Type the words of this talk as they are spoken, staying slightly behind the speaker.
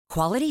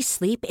Quality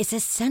sleep is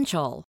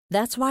essential.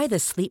 That's why the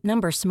Sleep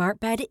Number Smart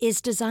Bed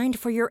is designed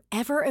for your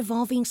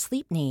ever-evolving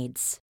sleep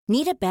needs.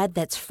 Need a bed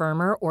that's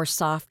firmer or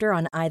softer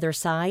on either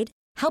side?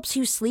 Helps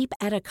you sleep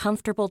at a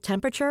comfortable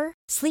temperature?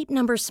 Sleep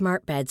Number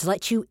Smart Beds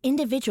let you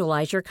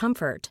individualize your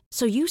comfort,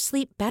 so you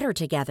sleep better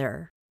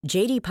together.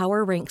 J.D.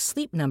 Power ranks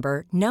Sleep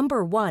Number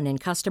number 1 in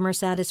customer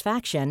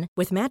satisfaction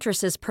with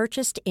mattresses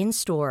purchased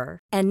in-store.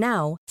 And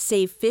now,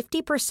 save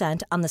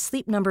 50% on the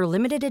Sleep Number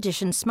Limited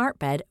Edition Smart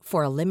Bed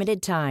for a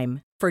limited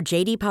time. For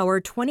J.D. Power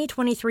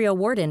 2023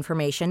 award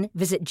information,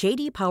 visit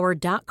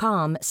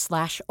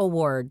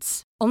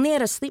jdpower.com/awards. Only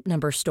at a Sleep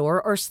Number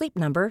store or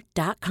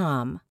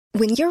sleepnumber.com.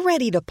 When you're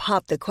ready to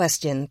pop the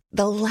question,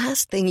 the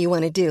last thing you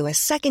want to do is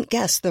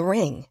second-guess the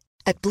ring.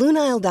 At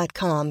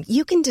BlueNile.com,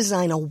 you can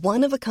design a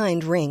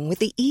one-of-a-kind ring with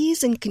the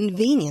ease and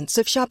convenience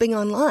of shopping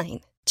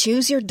online.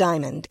 Choose your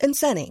diamond and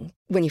setting.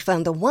 When you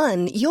find the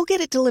one, you'll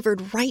get it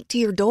delivered right to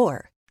your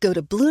door. Go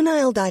to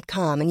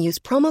BlueNile.com and use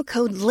promo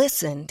code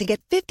LISTEN to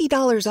get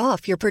 $50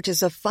 off your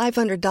purchase of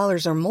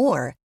 $500 or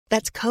more.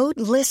 That's code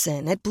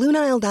LISTEN at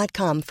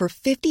BlueNile.com for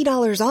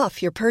 $50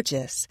 off your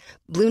purchase.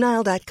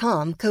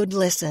 BlueNile.com, code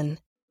LISTEN.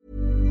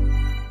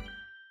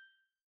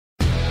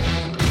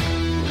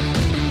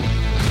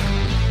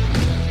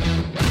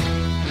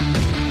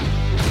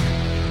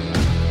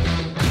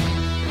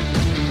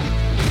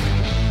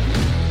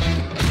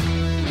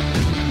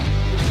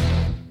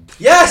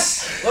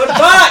 Yes, we're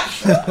back.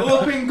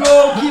 Open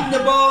goal, keeping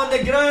the ball on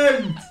the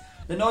ground.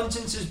 The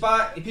nonsense is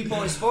back. The people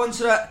that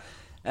sponsor it,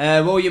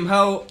 William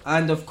Hill,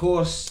 and of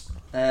course,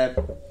 Piri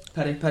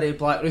Piri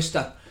Black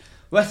Rooster.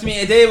 With me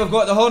today, we've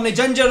got the Horny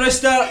Ginger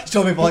Rooster,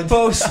 Tommy Bond,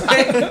 Paul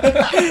Smith,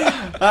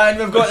 and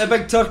we've got the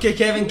big turkey,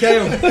 Kevin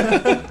Kyle.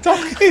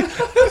 Turkey?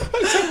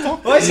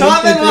 What's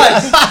happening,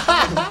 lads?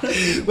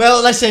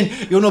 Well, listen,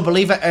 you'll not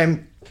believe it. I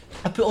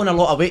put on a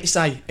lot of weight,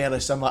 Si,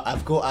 early summer.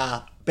 I've got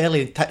a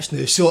belly and tits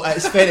now, so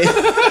it's very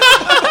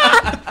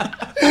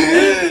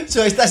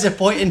so it's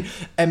disappointing,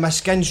 and my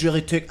skin's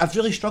really I've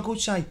really struggled,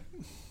 Si,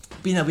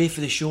 being away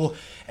for the show.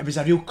 It was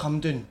a real come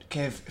down,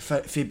 Kev,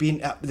 for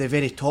being at the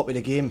very top of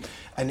the game,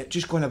 and it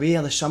just going away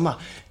early summer.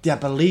 Do I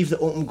believe that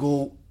Open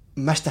Goal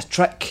missed a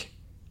trick?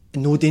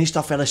 No Danish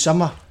stuff early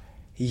summer?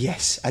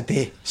 Yes, I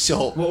do.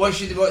 So what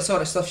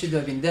sort of stuff should you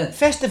have been doing?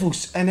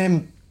 Festivals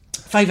and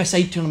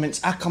 5-a-side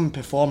tournaments. I come and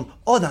perform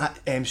all that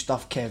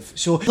stuff, Kev.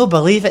 So don't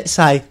believe it,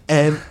 Si.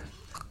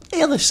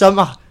 Early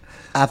summer,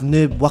 I've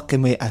now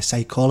working with a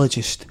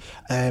psychologist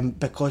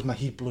because my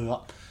head blew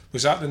up.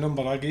 Was that the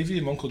number I gave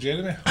you, Uncle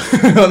Jeremy?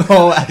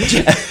 No.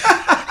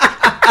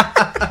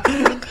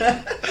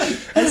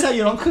 Is that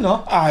your uncle,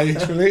 no? Aye,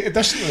 it's related,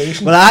 distant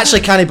relation. Well, I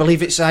actually can't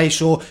believe it, Si.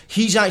 So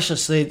he's actually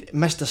said,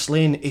 Mr.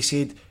 Slane, he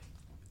said,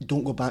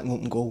 don't go back and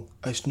Open Goal.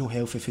 It's no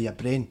healthy for your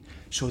brain.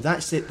 So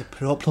that's the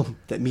problem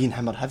that me and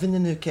him are having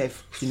now,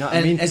 Kev. You know what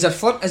I mean? Is it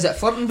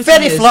flirting?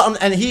 Very flirting,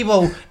 and he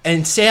will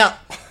insert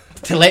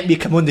to let me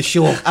come on the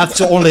show. That's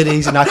the only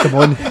reason I come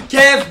on.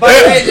 Kev, by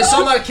the way, the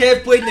summer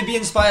Kev played in the Be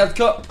Inspired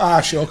Cup.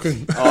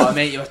 Shocking. Oh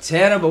mate, you were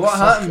terrible. What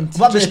happened?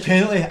 What was the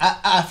penalty?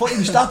 I thought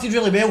you started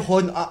really well,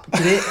 holding up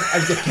great. It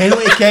was the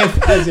penalty, Kev.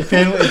 It was the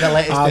penalty that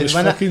let us down. It was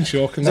fucking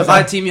shocking. It's a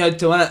bad team you had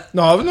to win it.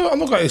 No, I'm not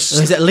going to.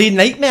 Is it Lee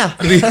Nightmare?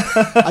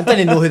 I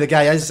didn't know who the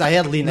guy is. I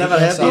heard Lee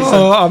Nightmare.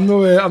 No, I'm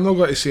not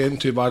going to say anything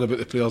too bad about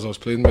the players I was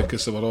playing with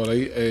because they were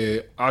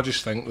alright. I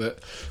just think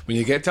that when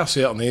you get to a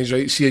certain age,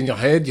 right, see in your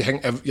head, you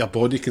think your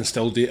body can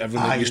still do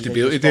everything it used to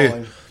be able to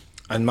do,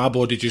 and my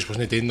body just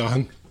wasn't doing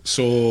nothing.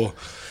 So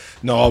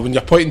no, when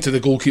you're pointing to the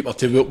goalkeeper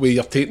to what way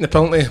you're taking the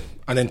penalty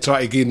and then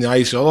try to gain the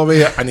eyes the other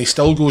way and he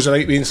still goes the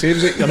right way and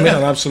saves it, you're making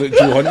an absolute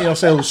Joe Hunt of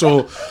yourself.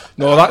 So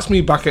no, that's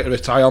me back at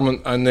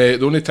retirement, and the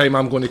only time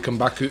I'm going to come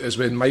back out is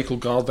when Michael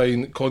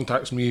Gardine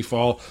contacts me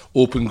for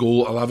Open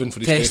Goal 11 for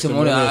his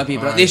testimonial. That'd be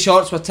brilliant. These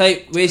shorts were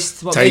tight,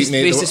 waist of space.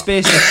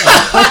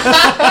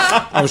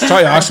 I was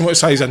trying to ask him what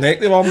size of neck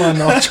they were, man.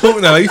 They were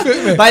choking the life out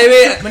of me. By the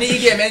way, when you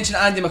get mentioned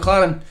Andy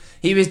McLaren,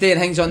 he was doing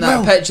things on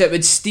that pitch that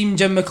would steam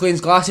Jim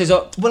McLean's glasses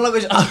up. Well, it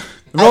was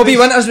Robbie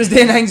Winters was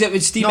doing things that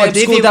would steam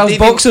Scodell's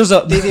boxers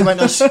up. Davy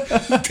Winters.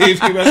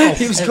 Davy Winters.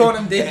 He was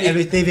calling him Davy. It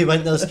was Davy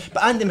Winters.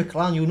 But Andy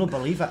McLaren, you'll not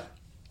believe it,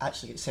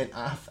 actually get sent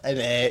off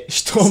and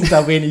stormed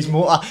away in his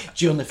motor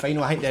during the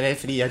final. I think the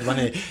referee had one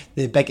of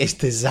the biggest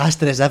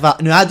disasters ever.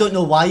 Now, I don't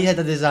know why he had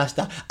a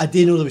disaster. I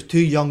do know there was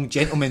two young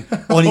gentlemen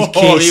on his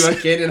case. We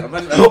were carrying him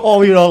in.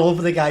 We were all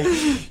over the guy.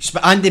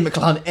 But Andy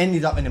McLaren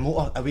ended up in the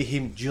motor away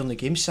him during the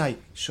game side.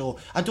 So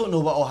I don't know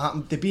what will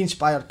happen. The Be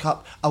Inspired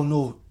Cup, I'll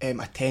no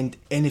attend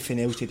anything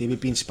else today with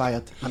Be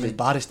Inspired. I'm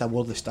embarrassed I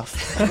wore the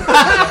stuff.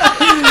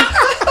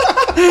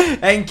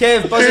 And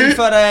Kev, buzzing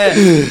for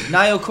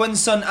Niall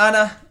Quinn's son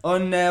Anna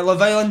on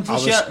Love Island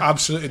t-shirt. I was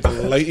absolutely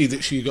delighted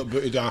that she got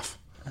booted off.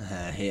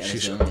 I hate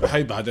her.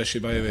 How bad is she,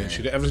 by the way?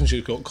 She got everything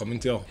she's got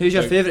coming to her. Who's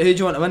your favourite? Who do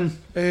you want to win?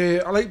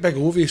 I like Big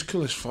Ovi. He's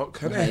cool as fuck,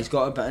 isn't he? He's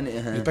got a bit in it.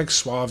 He's a big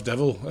suave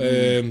devil.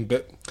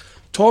 But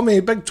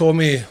Tommy's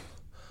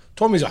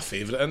a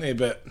favourite, isn't he?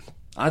 But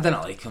I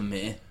don't like him,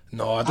 mate.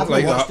 No, I don't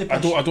like that. I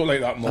don't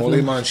like that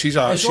Molly, man. It's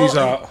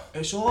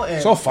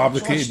all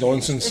fabricated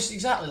nonsense. It's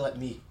exactly like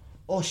me.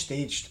 all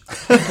staged.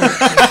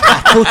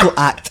 A total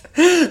act.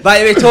 By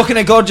the way, talking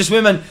of gorgeous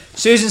women,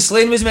 Susan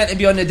Slane was meant to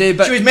be on the day,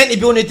 but She was meant to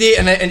be on the date,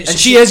 and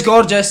she is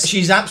gorgeous.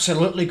 She's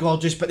absolutely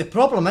gorgeous, but the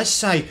problem is,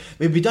 Si,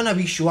 we done a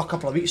wee show a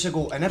couple of weeks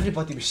ago, and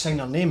everybody was saying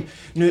her name.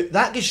 Now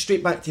that goes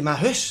straight back to my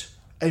house,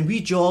 and wee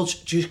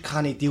George just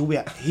can't deal with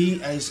it. He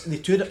is the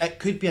two. It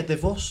could be a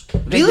divorce.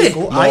 Really?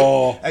 There you go.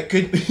 No. It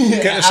could be.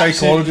 Get the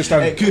psychologist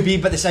in. It could be,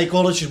 but the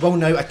psychologist will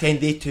now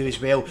attend day 2 as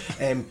well.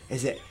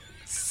 Is it?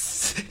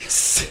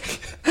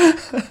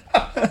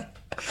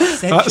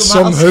 That's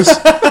some house.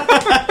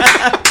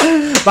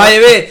 By the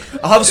way,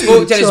 I have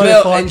spoke to her as Sorry,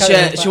 well, Paul, I and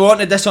can't she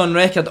wanted this on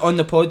record on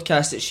the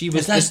podcast that she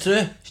was. Is that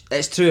true?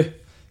 It's true.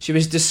 She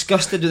was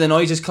disgusted with the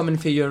noises coming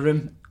from your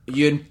room.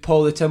 You and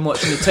Paul the Tim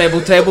watching the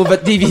Treble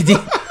but DVD.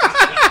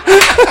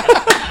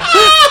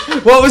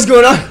 What was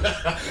going on?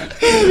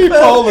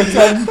 Paul the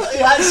Tim. He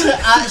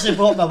actually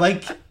brought my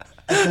wig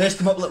and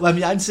dressed him up like Wim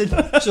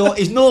Jansen. So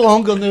he's no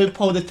longer now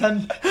Paul the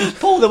Tim. He's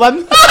Paul the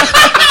Wim.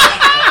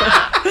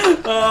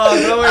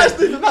 Oh, That's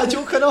not even my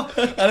joke, I know.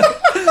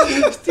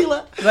 Steal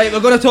it. right,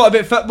 we're going to talk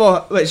about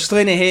football, which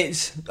Slaney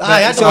hates.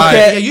 Aye, It's I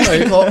okay. You used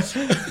to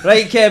talk.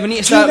 Right, Kev, we need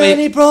to Too start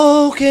many with.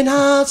 broken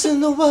hearts in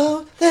the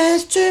world.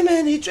 There's too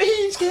many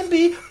dreams can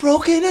be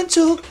broken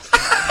into.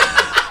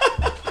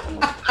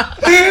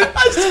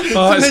 It's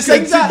Who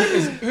sings good.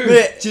 that?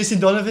 Wait, Jason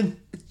Donovan.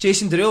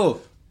 Jason Derulo.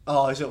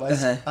 Oh, is it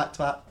was? Uh-huh. That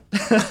twat.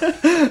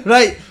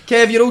 Right,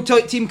 Kev, your old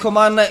team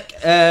Kilmarnock.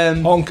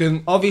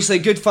 Honking. Obviously,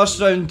 good first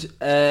round.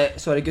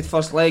 Good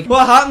first leg.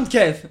 What happened,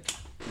 Kev?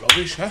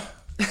 Rubbish, huh?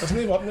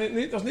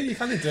 You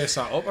can't dress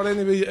that up or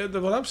anyway. They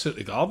were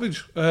absolutely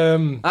garbage.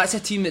 That's a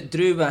team that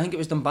drew, but I think it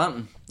was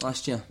Dumbarton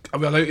last year. Are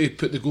we allowed to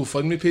put the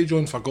GoFundMe page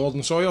on for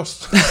Gordon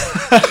Sawyers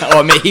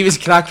Oh, mate, he was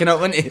cracking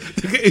up, wasn't he?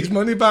 to get his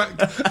money back?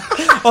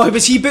 Oh,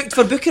 was he booked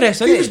for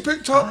Bucharest, He wasn't was he?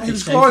 booked up. He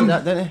was He gone.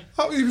 that, didn't he?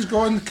 Oh, he was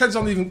gone. Kids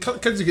are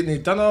getting no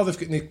dinner. They've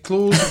got no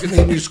clothes. They've got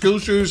no new school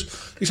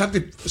shoes. He's had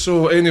to.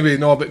 So anyway,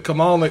 no. But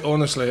Kilmarnock,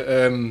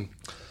 honestly,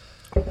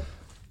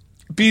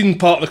 being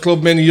part of the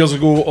club many years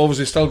ago,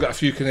 obviously still got a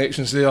few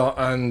connections there,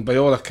 and by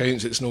all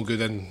accounts, it's no good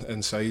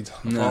inside.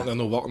 Apparently, they're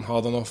not working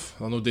hard enough.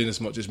 They're not doing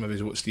as much as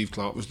maybe what Steve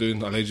Clark was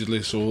doing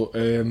allegedly. So.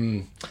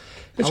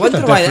 I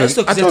wonder why that's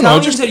though, because the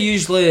Italians are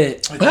usually.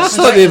 I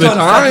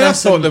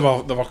thought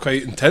they were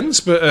quite intense,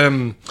 but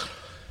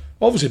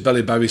obviously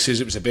Billy Bowie says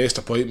it was the best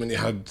appointment he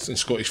had in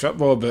Scottish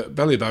football. But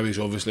Billy Bowie's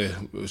obviously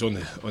was on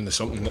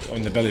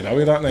the Billy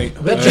Bowie that night.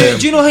 But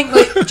do you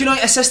know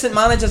assistant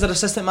managers are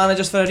assistant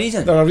managers for a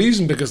reason? There are a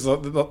reason, because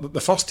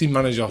the first team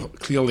manager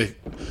clearly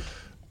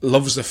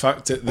loves the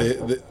fact that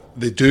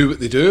they do what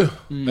they do.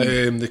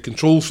 They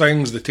control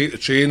things. They take the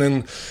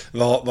training.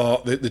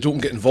 They don't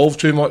get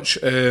involved too much.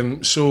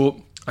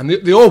 And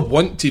they all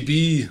want to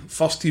be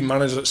first team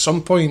managers at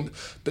some point,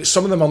 but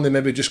some of them only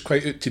maybe just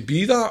quite out to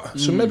be that.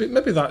 So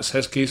maybe that's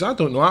his case. I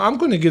don't know. I'm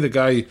going to give the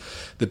guy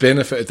the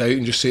benefit of the doubt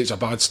and just say it's a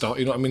bad start.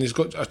 You know what I mean? He's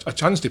got a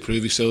chance to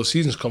prove himself.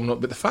 Season's coming up,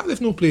 but the fact they've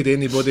not played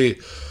anybody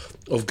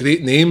of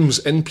great names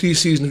in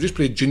pre-season, they've just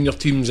played junior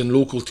teams and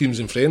local teams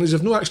and friendlies.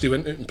 They've not actually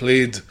went out and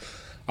played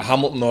a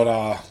Hamilton or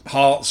a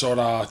Hearts or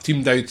a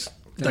team down south.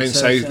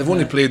 They've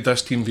only played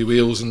this team for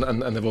Wales,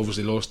 and they've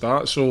obviously lost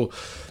that. So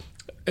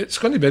it's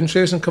going to be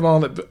interesting, come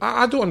on. But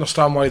I don't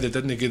understand why they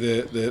didn't give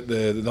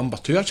the number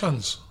 2 a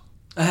chance.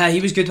 He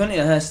was good, wasn't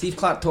he? Steve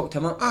Clark talked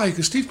him up. Aye,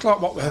 because Steve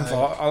Clark worked with him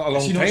for a long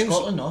Is he not time.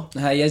 Scotland, no?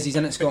 He is. He's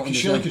in at Scotland. He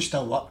as surely well. could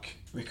still work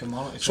with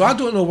Kilmarnock. So I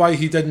don't know why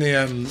he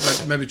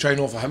didn't maybe try and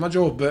offer him a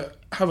job, but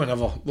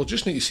however, we'll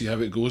just need to see how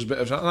it goes. But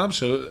it was an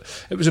absolute,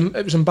 it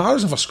was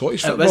embarrassing for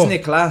Scottish It football. wasn't a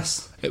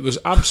class. It was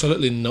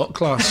absolutely not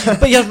class.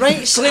 But you're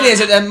right, Slaney,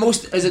 is it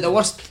the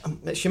worst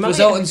it's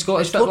result in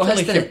Scottish football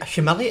totally history?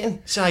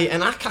 humiliating, Si,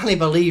 and I can't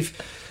believe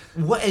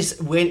what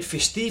went for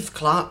Steve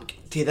Clark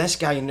to this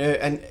guy now.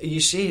 And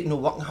you say no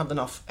working hard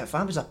enough. If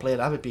I was a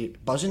player, I would be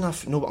buzzing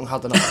off no working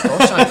hard enough at all,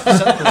 Si.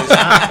 Simple as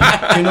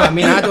that. Do you know what I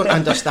mean? I don't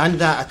understand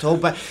that at all.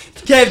 But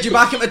Kev, do you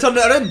back him to turn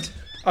it around?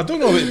 I don't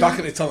know about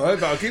backing it turn out,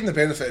 but I'll give him the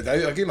benefit of the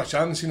doubt. I'll give him a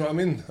chance, you know what I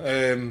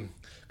mean?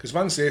 Because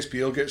once the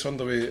SPL gets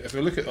underway, if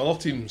we look at other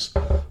teams,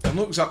 they're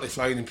not exactly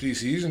flying in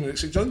pre-season.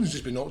 St John's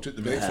just been knocked out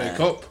the Betfred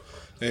Cup.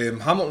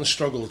 Hamilton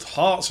struggled.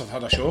 Hearts have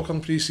had a shock on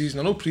pre-season.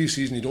 I know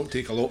pre-season you don't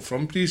take a lot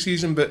from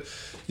pre-season, but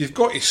you've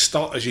got to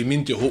start as you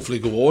mean to hopefully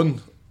go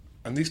on.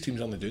 And these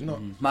teams aren't doing that.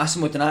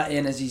 Massimo Donati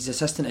and as his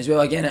assistant as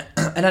well. Again,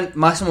 and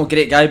Massimo,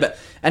 great guy, but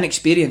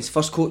inexperienced,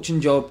 first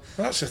coaching job.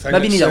 That's the thing.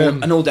 Maybe need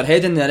an older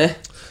head in there, eh?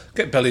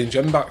 Get Billy and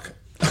Jim back.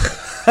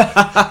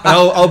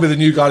 I'll be the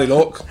new Gary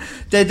Locke.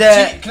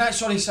 can I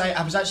say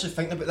I was actually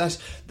thinking about this.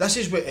 This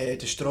is what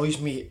destroys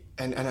me,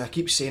 and I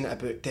keep saying it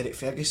about Derek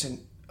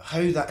Ferguson.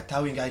 How that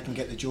Italian guy can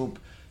get the job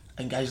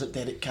and guys like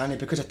Derek Canny,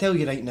 because I tell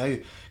you right now,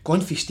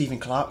 going for Stephen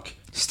Clark.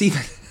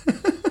 Stephen.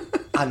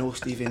 I know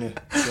Stephen now,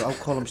 so I'll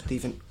call him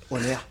Stephen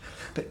on air.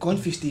 But going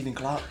for Stephen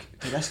Clark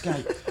to this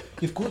guy,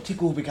 you've got to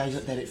go with guys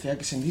like Derek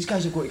Ferguson. These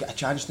guys have got to get a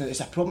chance now. It's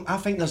a problem. I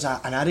think there's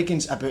an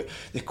arrogance about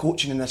the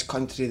coaching in this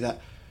country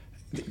that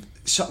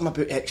something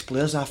about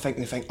ex-players. I think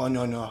they think, oh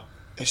no,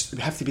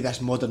 we have to be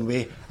this modern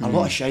way. A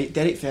lot of shite.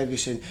 Derek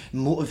Ferguson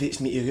motivates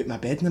me to get out of my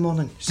bed in the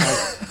morning.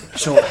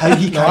 So how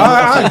he can...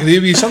 I agree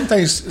with you.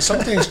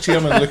 Sometimes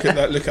chairman look at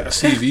a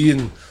CV,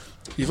 and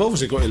you've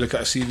obviously got to look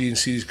at a CV and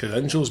see his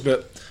credentials,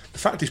 but the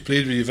fact he's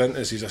played with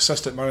Juventus, he's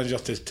assistant manager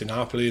to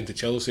Napoli and to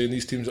Chelsea and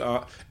these teams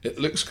like that, it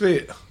looks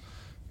great.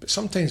 But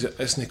sometimes it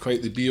isn't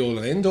quite the be all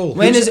and end all.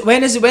 When is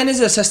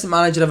the assistant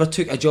manager ever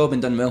took a job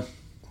and done well?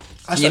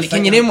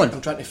 Can you name one?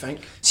 I'm trying to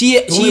think. See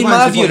in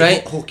my view,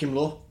 right? Joachim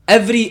Low.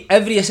 Every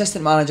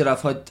assistant manager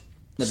I've had,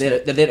 they're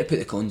there to put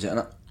the cons in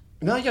it.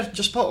 No, you're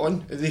just spot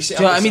on. Do you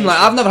know what I mean? Like,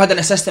 I've never had an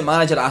assistant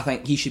manager that I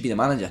think he should be the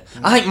manager.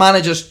 I think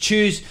managers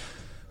choose.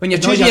 When you're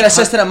choosing your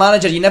assistant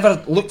manager, you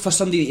never look for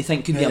somebody that you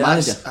think could be a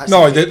manager.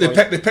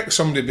 They pick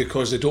somebody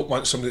because they don't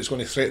want somebody that's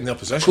going to threaten their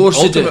position. Of course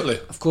ultimately. They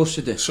do. Of course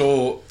they do.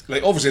 So,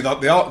 like, obviously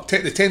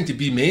they tend to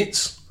be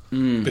mates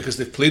because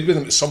they've played with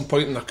them at some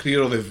point in their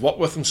career, or they've worked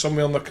with them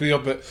somewhere in their career.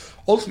 But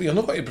ultimately, you're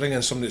not going to bring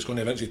in somebody that's going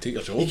to eventually take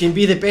your job. You can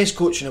be the best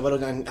coach in the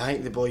world, and I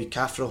think the boy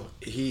Cathro,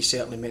 he's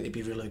certainly meant to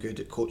be really good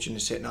at coaching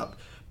and setting up.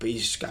 But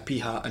he's got a pea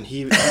hat, and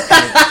he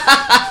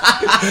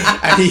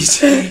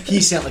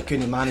certainly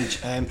couldn't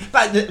manage.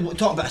 But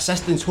talking about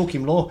assistants,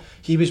 Joachim Low,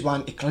 he was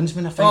one to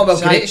Klinsmann, I think. Oh,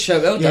 well, great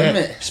shout, well done,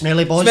 mate.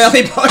 Smelly boss.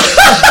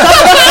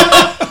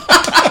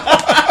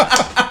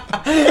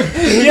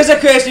 Here's a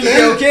question for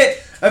you, okay?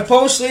 If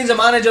Paul Slane's a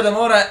manager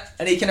tomorrow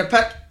and he can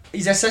pick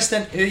his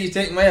assistant, who are you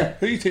taking where?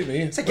 Who are you taking me?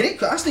 It's a great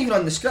question. That's not even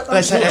on the script.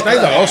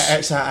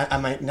 It's a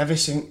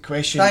magnificent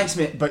question. Thanks,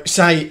 mate. But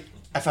say,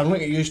 if I'm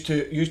looking at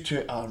you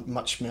two are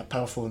much more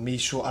powerful than me,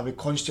 so I would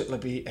constantly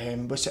be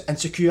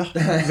insecure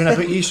when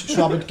about you.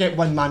 So I would get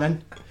one man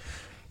in,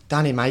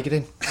 Danny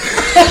Migraine.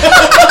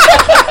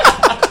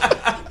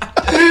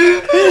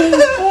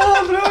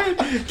 Oh,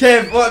 brilliant.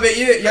 Kev, what about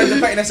you? You had to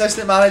pick an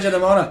assistant manager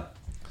tomorrow.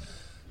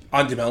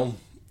 Andy Milne.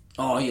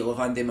 Oh, you love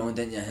Andy Milne,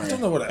 didn't you? I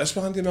don't know what it is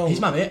with Andy Milne. He's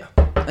my mate.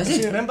 Is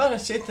he? Remember I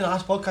said to the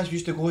last podcast we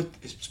used to go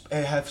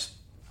have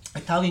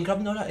Italian grub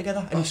and all that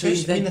together, and so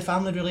me and the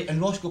family really,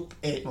 and Roscoe,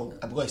 well,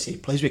 I'm going to say he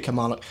plays with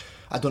Kilmarnock.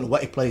 I don't know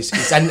what he plays,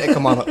 he's into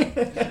Kilmarnock.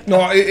 No,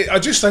 I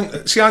just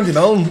think, see, Andy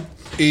Milne,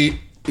 he's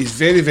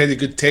very, very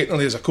good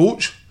technically as a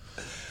coach.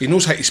 He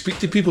knows how to speak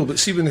to people, but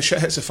see when the shit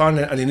hits the fan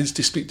and he needs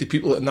to speak to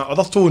people in that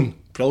other tone,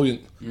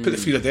 brilliant. Put the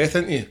fear of death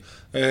into you.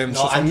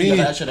 So for me,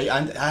 actually,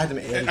 I had him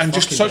and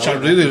just such a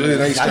really, really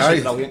nice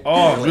guy. Brilliant.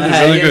 Oh,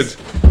 really good.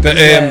 But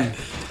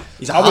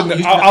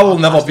I will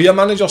never be a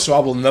manager, so I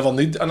will never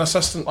need an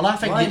assistant. Well, I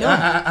think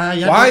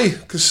why?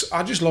 Because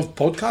I just love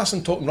podcasts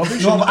and talking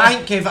rubbish. No, but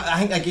I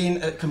think again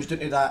it comes down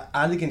to that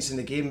arrogance in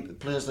the game.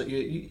 Players like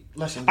you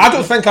listen. I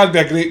don't think I'd be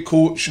a great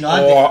coach,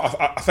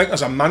 I think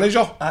as a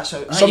manager,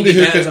 somebody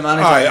who can.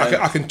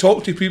 I can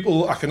talk to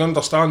people. I can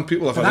understand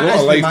people if I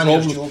know a life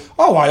problem.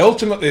 Oh,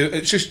 ultimately,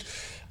 it's just.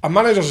 A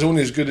manager's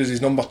only as good as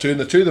his number two, and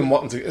the two of them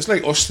working together. It's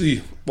like us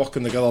three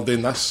working together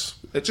doing this.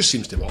 It just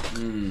seems to work.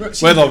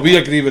 Whether we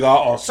agree with that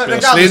or Slaney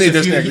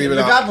doesn't agree with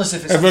that.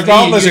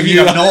 Regardless if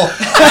you know.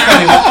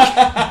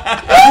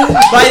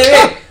 By the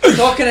way,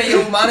 talking of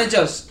your old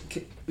managers,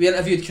 we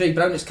interviewed Craig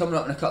Brown. It's coming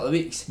up in a couple of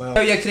weeks. Wow.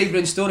 Tell you a Craig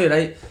Brown story,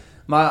 right?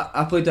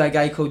 I played with a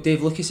guy called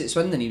Dave Lucas at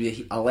Swindon. He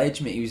was a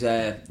legend, mate. He was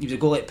a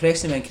goalie at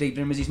Preston when Craig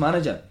Brown was his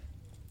manager,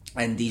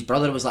 and his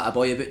brother was like a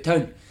boy about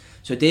town.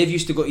 So Dave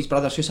used to go to his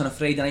brother's house on a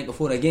Friday night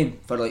before a game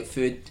for like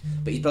food,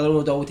 but his brother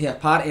would always have a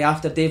party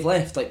after Dave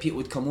left, like people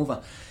would come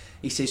over.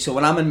 He says, so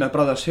when I'm in my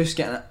brother's house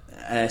getting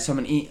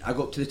something to eat, I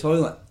go up to the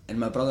toilet and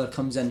my brother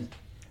comes in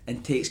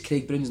and takes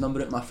Craig Brown's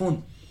number out my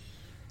phone.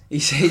 He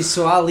says,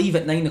 so I leave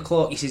at 9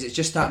 o'clock. He says, it's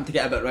just starting to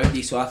get a bit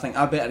rowdy, so I think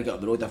I better get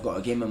up the road, I've got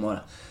a game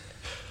tomorrow.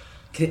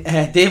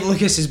 Dave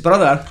Lucas's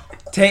brother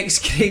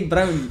texts Craig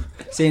Brown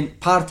saying,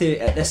 party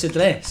at this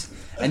address,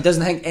 and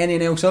doesn't think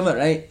anything else of it,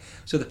 right?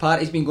 So the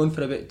party's been going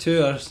for about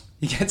 2 hours.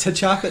 He gets a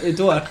chap at the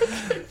door,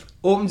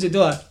 opens the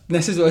door, and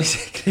this is what he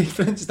said. Craig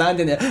Brown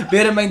standing there.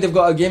 Bear in mind they've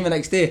got a game the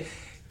next day.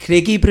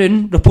 Craigie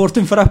Brown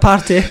reporting for a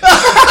party.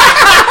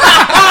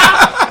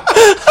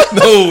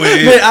 No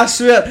way. Mate, I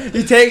swear,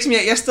 he texted me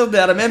yesterday.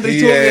 I remember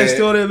he told me a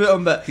story about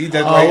him, but he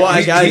did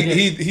what a guy.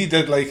 He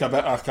did like a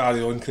bit of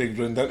carry on, Craig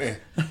Brown, didn't he?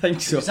 I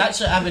think so. It's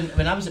actually,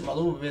 when I was at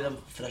Motherwell with him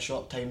for a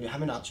short time,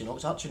 him and Archie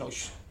Knox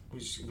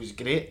was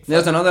great.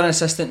 There's another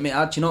assistant, mate,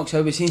 Archie Knox.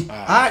 How was he?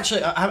 I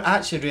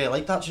actually really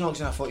liked Archie Knox,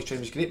 and I thought his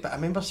training was great. But I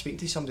remember speaking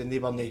to somebody and they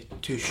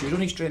weren't too sure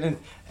on his training.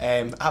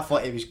 I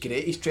thought he was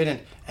great, his training.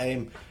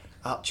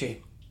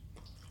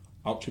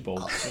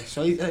 Archibald.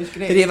 So he's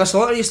great. Did he ever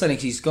slaughter you, Slinny?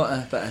 Because he's got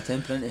a bit of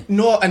temper, hasn't he?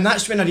 No, and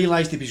that's when I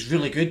realised he was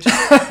really good.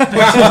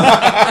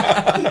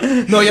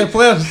 No, your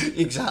players.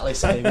 Exactly,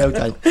 sorry, well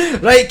done.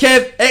 Right,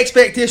 Kev,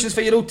 expectations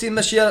for your old team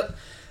this year.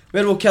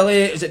 Where will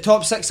Kelly? Is it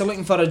top 6 are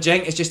looking for a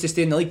jink? It's just to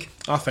stay in the league.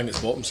 I think it's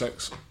bottom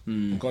 6.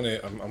 I'm gonna.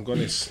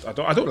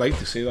 I don't like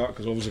to say that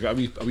because obviously I've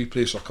got a wee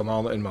place for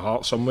Kilmarnock in my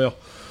heart somewhere.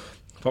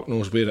 Fuck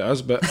knows where it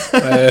is, but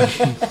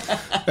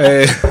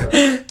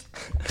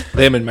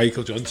them and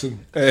Michael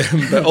Johnson.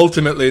 But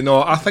ultimately,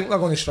 no. I think they're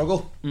going to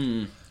struggle.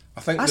 I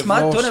think That's they've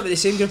mad, lost. don't it? With the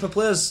same group of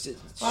players. It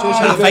shows I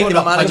how think good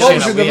they're- a manager they're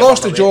is. Obviously, they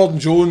lost to Jordan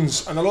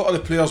Jones, and a lot of the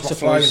players were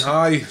flying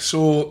high.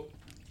 So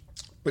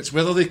it's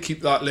whether they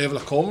keep that level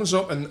of confidence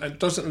up, and it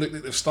doesn't look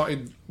like they've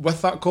started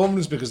with that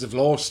confidence because they've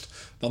lost.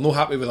 They're not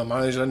happy with their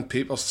manager in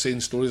papers saying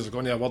stories. They're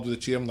going to have a word with the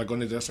chairman. They're going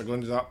to this. They're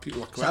going to that.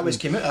 People are quitting. That was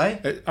came out,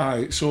 aye.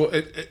 Aye. So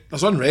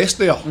there's unrest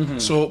there.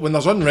 So when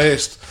there's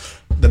unrest,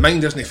 the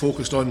mind isn't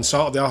focused on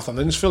Saturday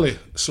afternoons fully.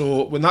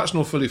 So when that's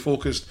not fully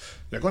focused,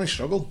 you're going to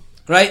struggle.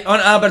 Right, on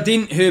to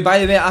Aberdeen, who, by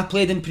the way, I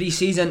played in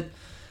pre-season,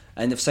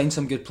 and they've signed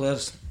some good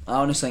players. I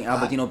honestly think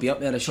Aberdeen will be up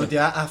there this So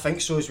year. I think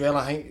so as well.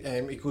 I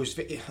think he goes.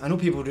 I know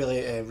people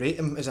really rate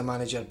him as a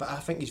manager, but I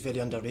think he's very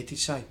underrated.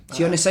 Si. Is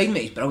he on the side,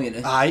 mate? He's brilliant.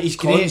 Eh? Aye, he's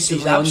great. He's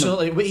Constantly on them.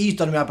 absolutely. What he's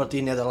done with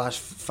Aberdeen in the last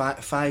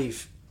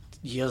 5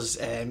 years,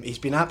 he's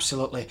been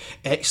absolutely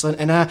excellent,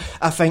 and I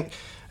think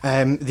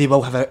they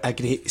will have a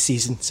great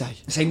season. Si.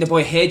 Signed the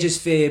boy Hedges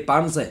for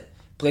Barnsley.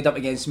 Played up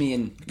against me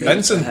and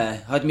Benson?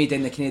 had me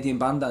down the Canadian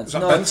band dance. Is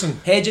that Benson?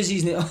 Hedges,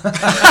 he's not.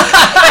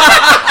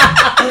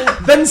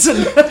 Benson.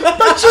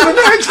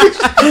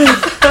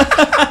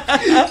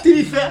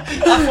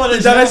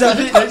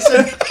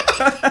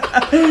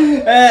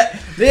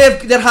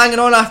 They're hanging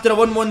on after a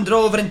 1-1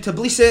 draw over in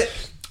Tbilisi.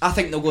 I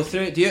think they'll go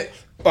through it. Do you?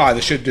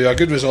 They should do a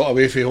good result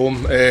away from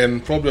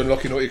home. Probably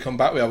unlucky not to come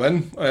back with a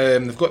win.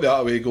 They've got the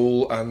away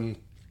goal and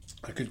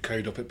a good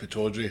crowd up at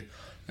Pittodrie.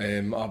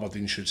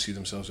 Aberdeen should see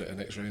themselves at the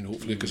next round,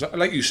 hopefully, because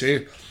like you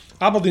say,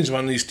 Aberdeen's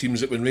one of these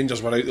teams that when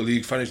Rangers were out the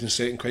league, finishing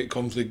second quite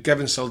comfortably,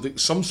 giving Celtic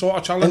some sort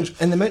of challenge.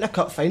 And the amount of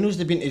cup finals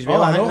they've been to as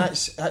well, I I think know.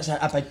 that's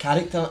a big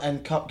character in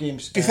cup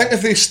games. Do you think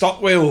if they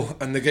start well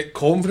and they get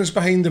confidence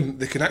behind them,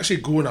 they can actually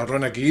go on a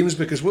run of games?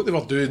 Because what they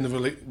were doing, they were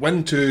like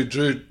win 2,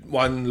 drew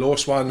 1,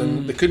 lost 1,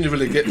 and they couldn't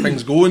really get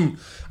things going.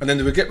 And then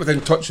they would get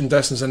within touching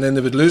distance, and then they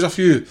would lose a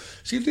few.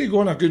 See if they go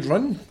on a good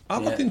run,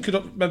 Aberdeen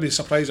could maybe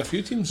surprise a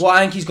few teams. What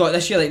I think he's got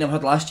this year, like never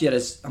had last year,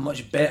 is a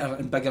much better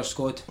and bigger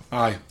squad.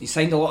 Aye. He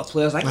signed a lot of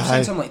players. I think he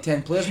signed something like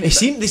 10 players. They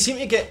seem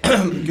to get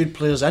good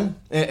players in.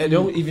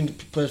 Even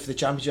players for the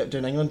Championship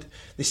down in England,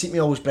 they seem to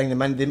always bring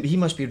them in. He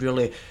must be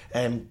really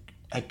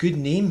a good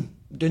name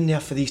down there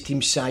for these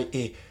teams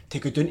to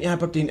go down to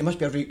Aberdeen. It must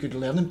be a really good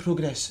learning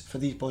progress for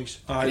these boys.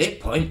 Great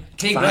point.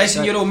 Craig Thanks,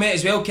 Bryson, your old mate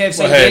as well, Kev,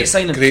 signed Well, great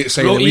signing. great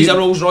signing. He's a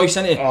Rolls Royce,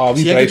 isn't he? Oh,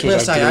 See, wee a Bryce good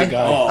was a player, great aye.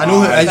 guy. I know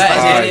who Fit it is, as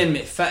but anything,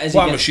 mate. Fit as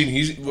What a he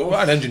machine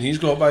what an engine he's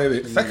got, by the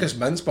way. Thick as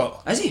mince,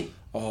 but is he?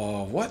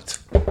 oh, what?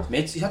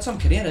 Mate, he's had some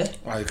career, eh?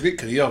 Aye, great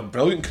career,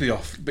 brilliant career,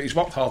 but he's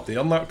worked hard to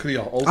earn that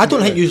career. I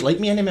don't think you like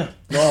me anymore.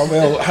 No,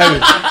 well,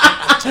 how?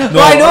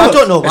 No, I know. I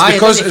don't know why.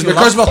 It's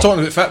because we're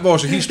talking about football,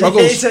 so he He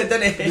struggles. said,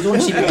 didn't he? You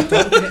don't see me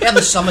talking to me.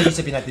 Early summer used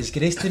to be a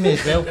disgrace to me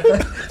as well.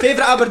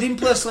 Favourite Aberdeen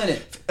player, Slaney?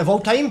 Of all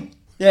time,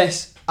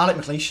 Yes. Alec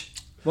McLeish.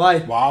 Why?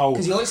 Wow.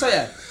 Because he looks like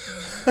it.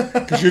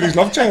 Because you're his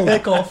love child.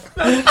 Heck off.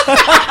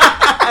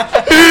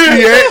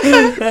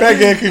 Yuck.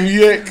 Big egg and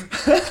yuck.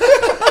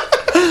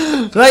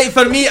 Right,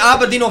 for me,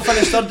 Aberdeen will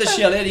finish third this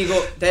year. There you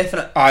go,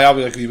 definite. Aye, I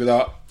would agree with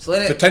that.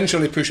 Slate it.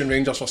 Potentially pushing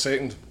Rangers for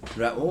second.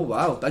 Right, oh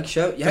wow, big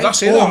shout. Did I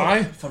say that?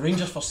 Aye. For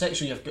Rangers for 6,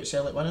 so you've got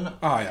Celtic winning it.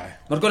 Aye, aye.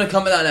 We're going to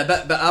come to that in a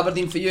bit, but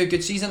Aberdeen for you,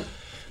 good season?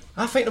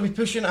 I think they'll be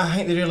pushing. I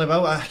think they really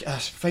will. I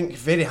think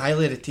very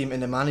highly of the team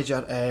and the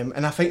manager,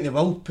 and I think they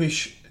will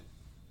push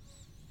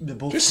the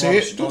both. Just say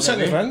clubs it, don't all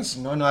send the your way. friends.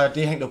 No, I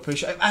do think they'll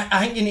push. I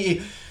think you need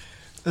to.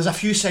 There's a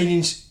few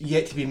signings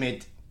yet to be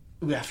made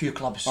with a few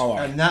clubs, Oh,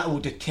 aye. and that will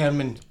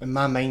determine, in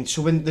my mind.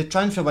 So when the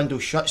transfer window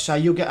shuts,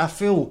 you'll get a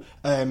full,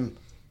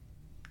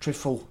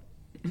 truthful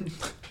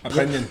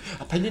Opinion.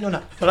 opinion on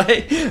it.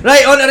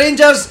 Right, on to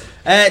Rangers.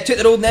 Took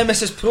their old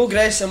nemesis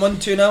Progress and won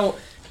 2-0.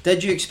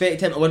 Did you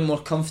expect him to win more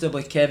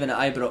comfortably, Kevin,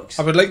 at Ibrox?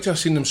 I would like to have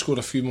seen them score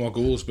a few more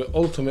goals, but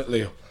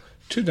ultimately,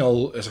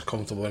 2-0 is a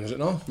comfortable win, is it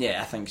not?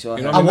 Yeah, I think so.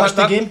 You know, I mean, watched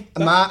that- the game.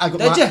 I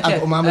got Did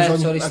you? my Amazon.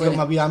 Sorry, I got Slaney.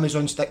 my wee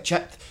Amazon stick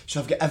chipped,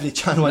 so I've got every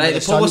channel. Right, under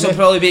the sun police will there.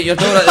 probably be at your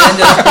door at the end of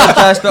the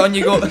podcast, but on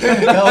you go.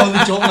 Yeah, all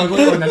the joking I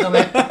got on the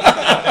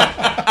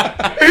internet.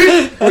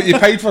 What, you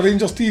paid for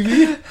Rangers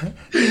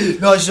TV?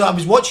 No, so I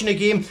was watching the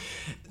game.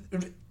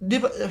 They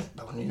were,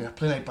 well, you know,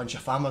 playing like a bunch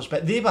of farmers,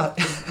 but they were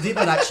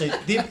actually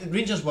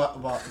Rangers were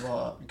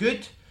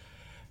good,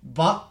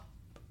 but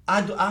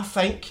I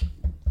think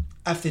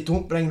if they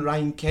don't bring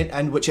Ryan Kent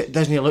in, which it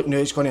doesn't look now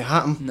it's going to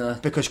happen, No.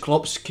 because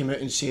Klopp's came out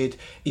and said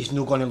he's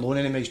not going to loan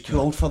him, he's too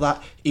old for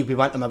that. He'll be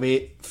wanting him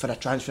away for a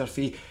transfer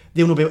fee.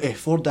 They'll not be able to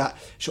afford that.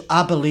 So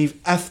I believe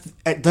if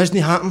it doesn't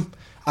happen,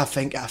 I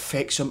think it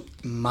affects him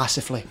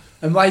massively.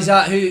 And why is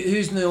that?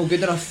 Who's no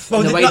good enough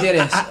in the wide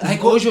areas? I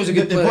think Ojo's a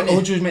good player. isn't he?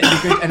 Ojo's meant to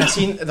be good, and I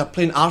seen they're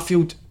playing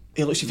Arfield.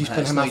 He looks if he's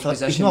playing It's him not halfway. his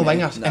He's position, not a mate.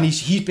 winger, No. and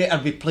he's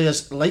better with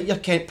players like your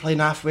Kent playing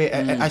halfway.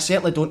 I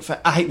certainly don't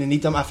fit. I think they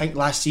need them. I think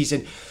last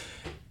season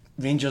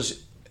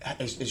Rangers,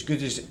 as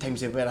good as at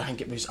times they were, I think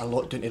it was a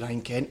lot down to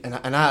Ryan Kent,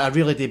 and I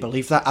really do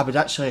believe that.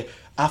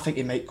 I think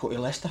he might go to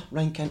Leicester.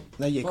 Ryan Kent.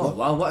 There you Oh go.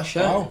 wow, what a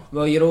shout! Wow.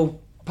 Well, your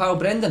old pal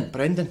Brendan.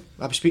 Brendan.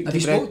 I was speaking Have to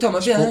you Brendan. spoke to him,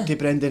 have you, spoke eh? to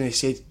Brendan, and he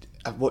said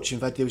I'm watching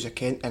videos of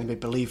Kent, and we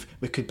believe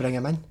we could bring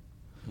him in.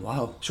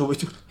 Wow. So we.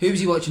 Who was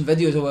he watching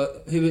videos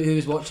of? Who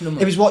was watching him?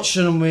 He was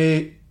watching him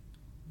with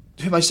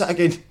Who was that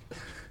again?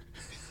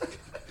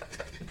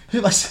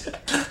 Who was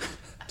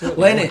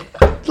Lenny.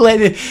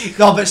 Lenny.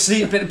 No, but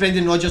see,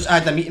 Brendan Rodgers, I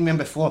had a meeting with him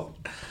before.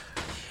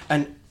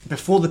 And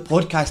before the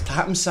podcast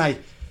happened,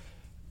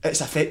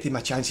 it's affected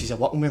my chances of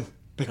working with him.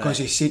 Because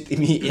he said to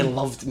me he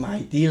loved my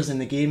ideas in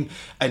the game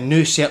and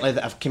knew certainly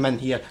that I've come in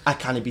here, I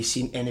can't be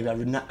seen anywhere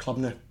around that club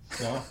now.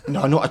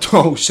 No, not at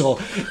all. So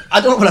I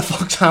don't know what the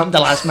fuck's happened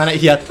the last minute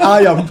here.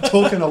 I am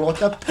talking a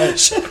lot of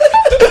piss.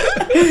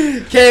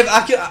 Kev,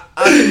 I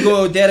can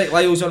go Derek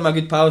Lyles, one of my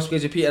good pals,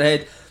 because of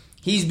Peterhead.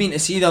 He's been to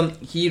see them.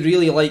 He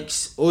really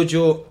likes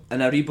Ojo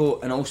and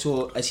Aribo, and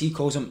also, as he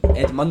calls him,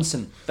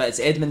 Edmundson, but it's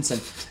Edmundson.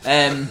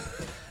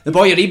 The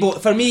boy Aribo,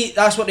 for me,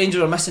 that's what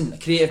Rangers are missing. A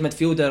creative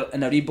midfielder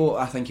in Aribo.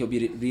 I think he'll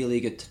be really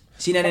good.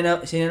 Seen any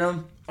of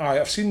him? Aye,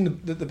 I've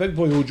seen the big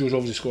boy Ojo's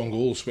obviously scoring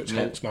goals, which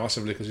helps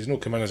massively because he's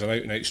not come in as an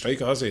out-and-out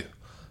striker, has he? Is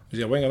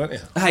he a winger, isn't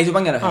he? Aye, he's a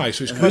winger. Aye,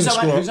 so he's come in and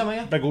score. Who's a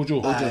winger? Big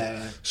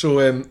Ojo.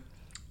 So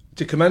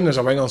to come in as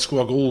a winger and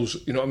score goals,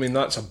 you know what I mean,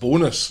 that's a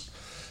bonus.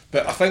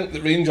 But I think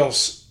that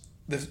Rangers,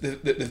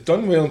 they've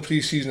done well in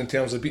pre-season in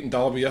terms of beating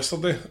Derby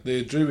yesterday.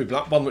 They drew with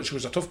Blackburn, which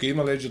was a tough game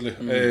allegedly.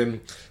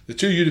 The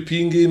two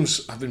European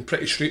games have been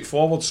pretty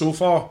straightforward so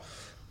far,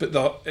 but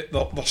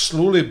they're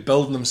slowly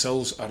building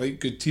themselves a right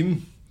good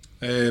team.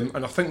 And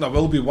I think there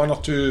will be one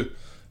or two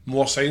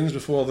more signings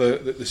before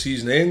the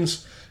season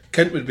ends.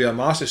 Kent would be a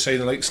massive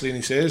signing, like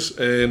Slaney says,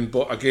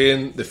 but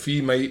again the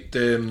fee might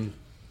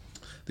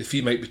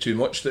be too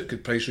much that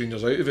could price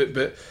Rangers out of it.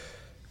 But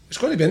it's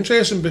going to be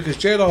interesting because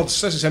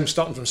this is him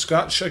starting from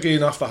scratch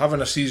again after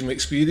having a season of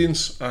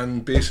experience,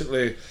 and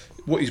basically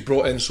what he's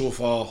brought in so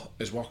far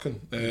is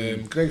working.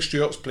 Greg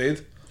Stewart's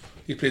played.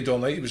 He played all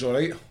night. He was all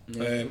right.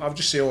 I would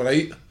just say all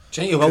right. Do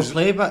you think he will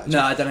play? But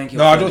no, I don't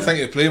think. I don't think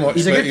he'll play much.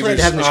 He's a good player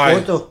to have in the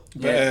squad, though.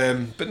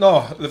 But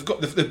no,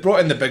 they've brought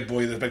in the big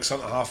boy, the big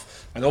centre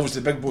half, and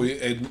obviously the big boy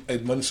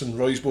Edmundson,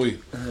 Roy's boy.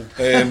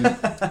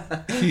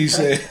 He's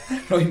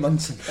Roy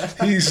Munson.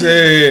 He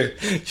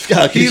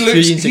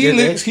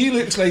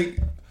looks like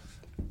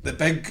the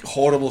big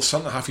horrible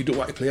centre half you don't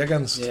want to play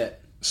against. Yeah.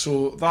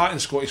 So that in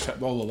Scottish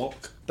football will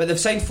work. But they've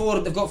signed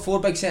they've got four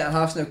big centre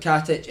halves now: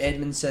 Katic,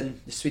 Edmundson,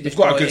 the Swedish They've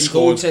got boy, a good and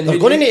squad. Goldson. They're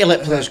going to need to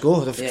let players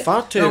go. They've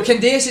far too. No,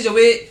 Candace is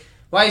away.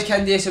 Why is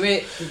Candace away?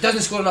 He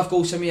doesn't score enough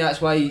goals for me.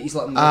 That's why he's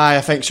letting go. I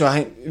think so.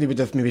 I think they would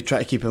have maybe tried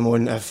to keep him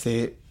on if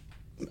they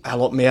a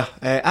lot more.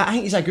 I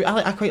think he's a good.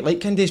 I quite like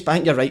Candace, but I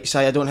think you're right, Si.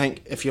 I don't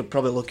think if you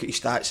probably look at his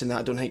stats and that,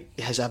 I don't think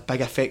he has a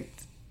big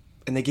effect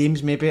in the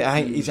games. Maybe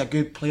I think he's a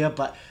good player,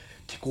 but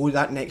to go to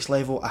that next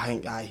level, I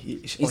think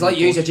he's like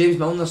you. He's a James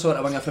Milner sort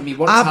of winger for me.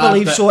 I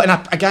believe so, and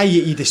a guy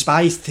you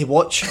despise to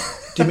watch.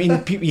 Do you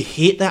mean people you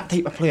hate that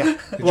type of player?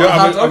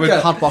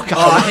 Hard worker.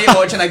 Oh, I hate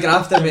watching a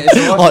grafter, mate.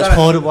 It's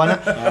horrible,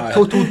 isn't it?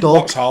 Total dog.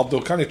 Works hard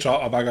though. Can't he trap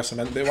a bag of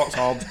cement? But he works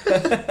hard.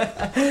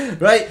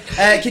 Right.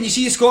 Can you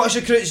see the Scottish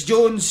recruits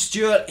Jones,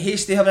 Stewart,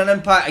 Hastie having an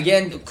impact?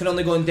 Again, can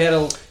only go on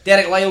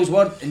Derek Lyle's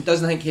word and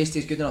doesn't think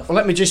Hastie's good enough. Well,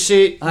 let me just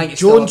say,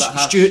 Jones,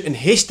 Stewart, and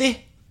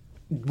Hastie,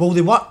 will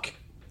they work?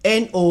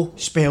 N-O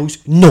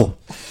spells no.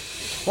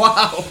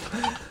 Wow.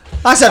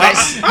 That's a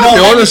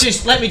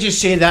bit. Let me just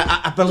say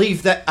that I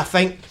believe that I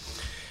think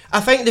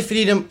the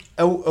freedom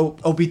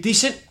will be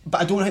decent,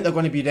 but I don't think they're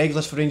going to be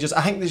regulars for Rangers.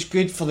 I think it's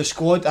good for the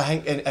squad. I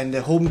think in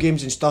the home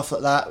games and stuff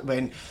like that,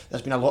 when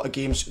there's been a lot of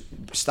games,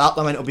 start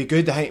them and it'll be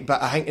good.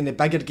 But I think in the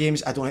bigger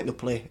games, I don't think they'll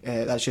play.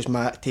 That's just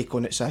my take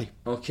on it, Si.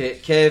 Okay,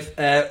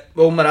 Kev,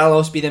 will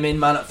Morelos be the main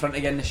man up front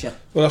again this year?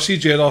 Well, I see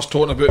Gerrard's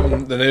talking about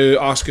him. They're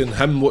now asking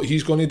him what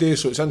he's going to do,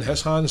 so it's in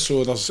his hands.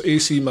 So there's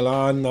AC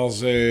Milan,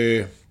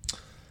 there's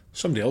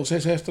somebody else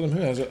is after him.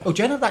 Who is it? Well,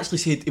 Gerrard actually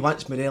said he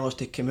wants Morelos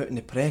to come out in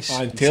the press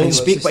and tell him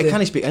speak, but he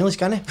can't speak English,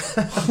 can he?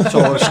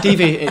 So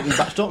Stevie,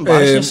 don't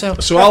embarrass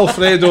yourself. So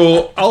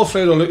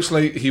Alfredo looks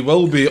like he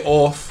will be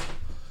off,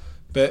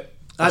 but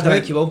I don't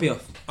think he will be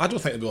off. I don't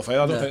think he'll be off. I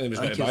don't think anybody's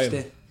going to buy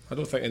him. I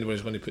don't think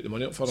anybody's going to put the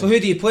money up for him. So who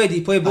do you play? Do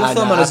you play both of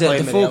them, or is it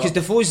Defoe? Because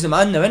Defoe's the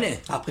man now, isn't he?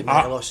 I play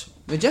Morelos.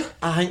 Would you?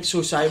 I think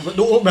so, Si. But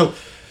no, well,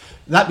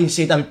 that being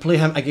said, I would play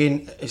him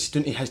again. It's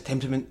down to his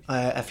temperament.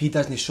 If he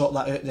doesn't sort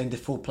that out, then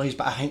Defoe plays.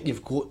 But I think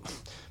you've got.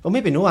 Well,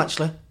 maybe no,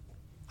 actually.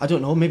 I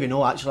don't know. Maybe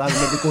no, actually. I would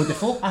maybe go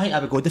Defoe. I think I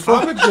would go Defoe.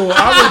 I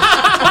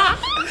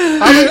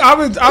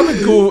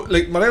would go.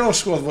 Like Morelos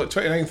scored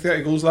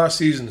 29-30 goals last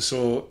season,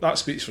 so that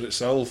speaks for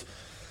itself.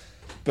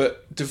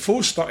 But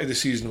Defoe started the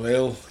season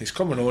well. He's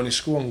coming on. He's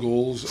scoring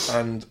goals,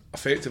 and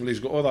effectively he's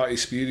got all that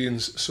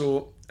experience.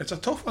 So it's a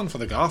tough one for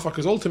the gaffer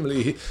because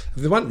ultimately, if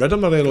they went rid of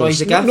Morelos, oh, he's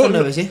the gaffer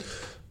now, is he?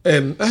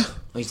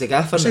 He's the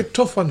gaffer. It's a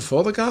tough one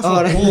for the gaffer.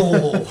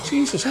 Oh, right.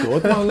 Jesus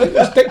God, man!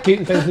 It's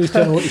dictating things when he's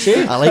telling what to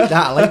say. I like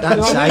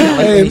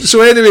that. So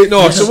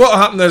anyway, so what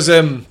happened is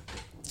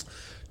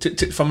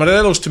for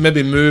Morelos to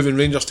maybe move and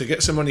Rangers to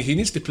get some money, he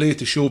needs to play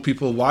to show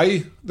people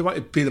why they want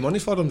to pay the money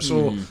for him.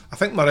 So I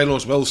think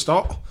Morelos will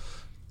start.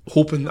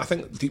 hoping, I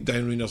think deep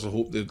down Rangers will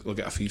hope they'll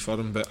get a fee for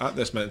him, but at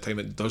this minute in time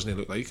it doesn't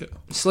look like it.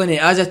 Slinny,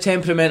 as a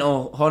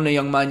temperamental, horny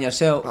young man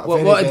yourself,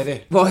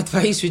 Very. what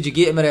advice would you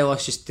give to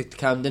Morelos just to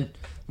calm down?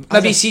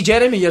 Maybe see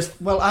Jeremy,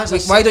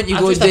 why don't you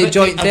go and do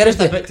joint therapy? I was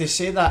just about to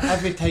say that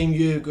every time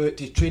you go out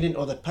to training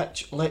or the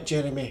pitch, let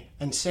Jeremy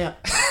insert.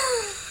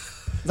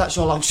 That's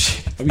all I'll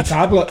say. A wee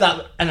tablet?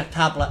 That in a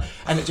tablet,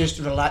 and it just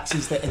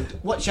relaxes the.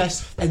 What's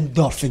this?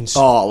 Endorphins.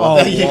 Oh,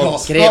 there you go.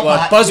 Great word.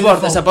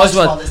 Buzzword. That's a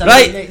buzzword.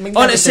 Right,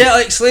 on to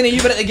Celtic. Slaney,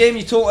 you were at the game.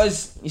 You told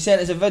us. You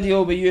sent us a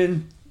video with you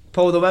and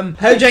Paul the Wim.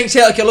 How do you think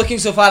Celtic are looking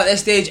so far at this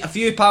stage? A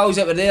few pals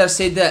that were there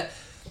said that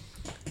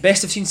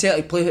best have seen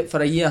Celtic play for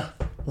a year.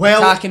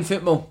 Well, attacking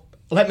football.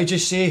 Let me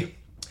just say,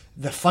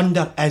 the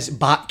thunder is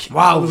back.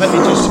 Wow. Let me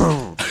just.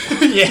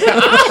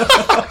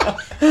 Yeah.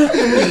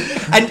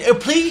 And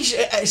please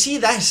see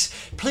this.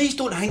 Please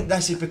don't think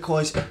this is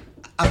because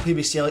I play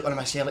with Celtic and I'm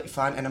a Celtic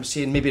fan, and I'm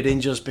saying maybe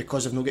Rangers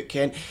because I've not got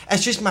Ken.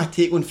 It's just my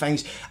take on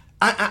things.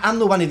 I'm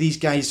not one of these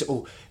guys that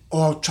will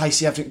try to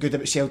say everything good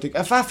about Celtic.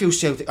 If I feel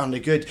Celtic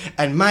aren't good,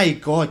 and my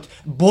God,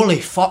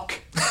 bully fuck,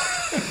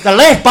 the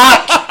left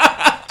back.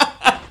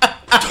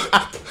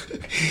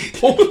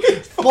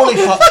 Bully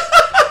fuck.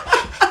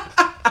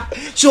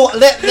 So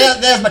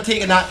there's my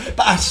take on that.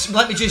 But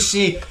let me just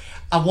say,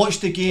 I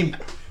watched the game.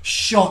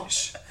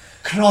 Shots,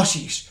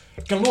 crosses,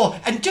 galore,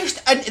 and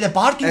just into the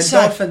bargain.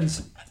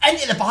 Endorphins.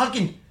 Into the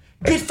bargain.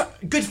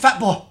 Good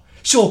football.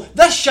 So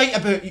this shite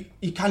about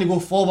you can't go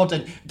forward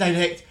and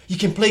direct. You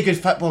can play good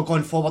football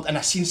going forward, and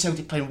I've seen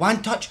Celtic playing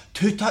 1 touch,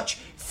 2 touch,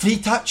 3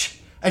 touch,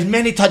 as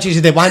many touches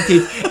as they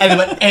wanted, and they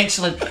were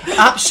excellent,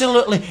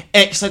 absolutely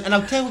excellent. And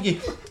I'll tell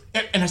you,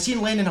 and I seen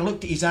Lennon. I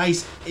looked at his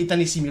eyes. He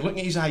didn't see me looking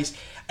at his eyes,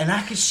 and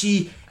I could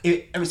see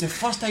it was the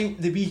first time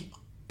the wee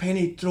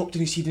penny dropped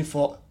in his head and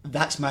thought,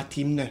 that's my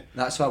team now.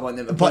 That's what I want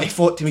them to But play. he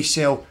thought to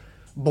himself,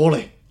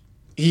 Bolly,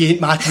 he ain't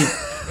my team.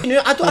 You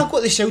know, I go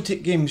to the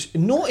Celtic games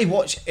not to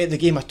watch the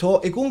game at all.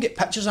 I go and get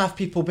pictures of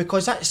people,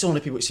 because that's the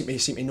only people that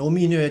seem to know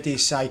me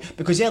nowadays, Si.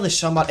 Because early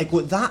summer it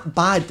got that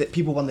bad that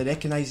people weren't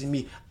recognising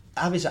me.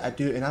 I was at a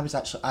do, and I was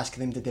actually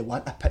asking them, did they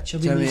want a picture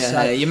with me?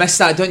 You miss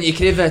that, don't you? You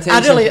crave the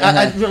attention.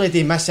 I really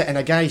do miss it. And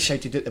a guy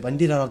shouted out the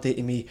window the other day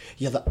to me,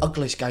 "You're the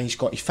ugliest guy in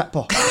Scottish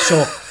football." So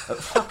it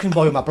fucking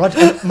boiled my blood.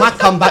 And my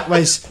comeback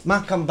was,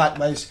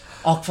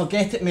 "Oh,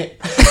 forget it, mate."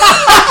 Pathetic.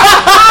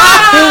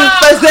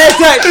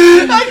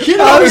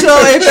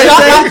 Absolutely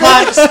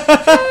pathetic.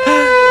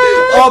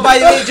 Oh, by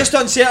the way, just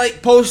on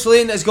Celtic, Paul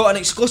Slane has got an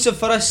exclusive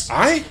for us.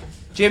 Aye.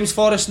 James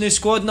Forrest's new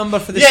squad number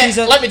for the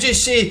season. Let me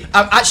just say,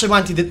 I actually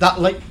wanted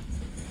that like.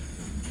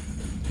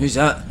 Who's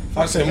that?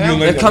 That's it. Yeah.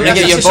 They're coming to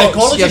get your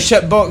box, your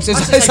shit box.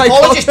 That's a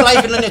psychologist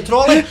driving in the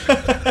trolley.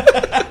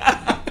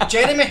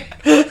 Jeremy.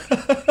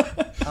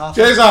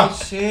 Jezza.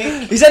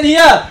 He's in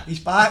here. He's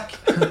back.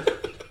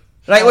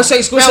 Right, what's the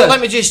exclusive? Well,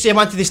 let me just say, I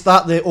wanted to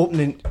start the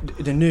opening,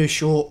 the new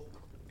show,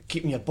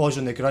 keeping your balls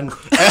on the ground.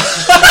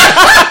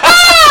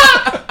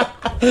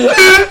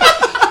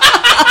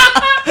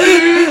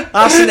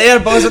 Arse in the air,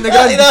 balls on the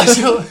ground.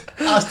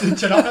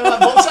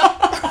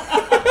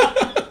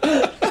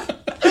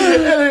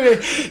 Anyway,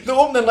 the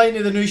opening line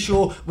of the new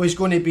show was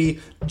going to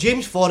be,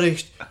 James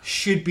Forrest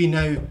should be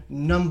now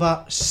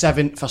number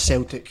 7 for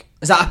Celtic.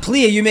 Is that a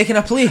plea? Are you making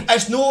a plea?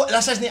 This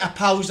isn't a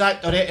pals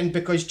act or anything,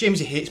 because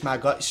Jamesy hates my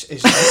guts.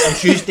 As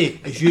used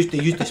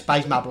to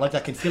despise my blood.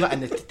 I can feel it in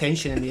the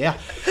tension in the air.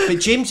 But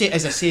Jamesy,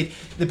 as I said,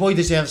 the boy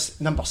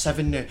deserves number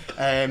 7 now.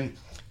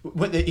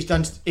 He's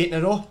done 8 in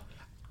a row.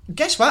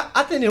 Guess what?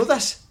 I didn't know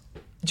this.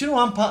 Do you know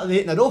I'm part of the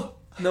 8 in a row?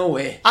 No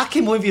way. I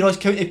came over Ross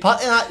County part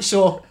of that,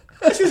 so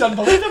this is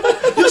unbelievable.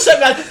 You're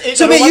sitting at 8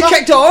 So in a row. mate, you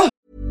kicked it off.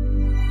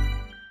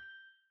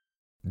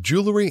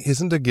 Jewelry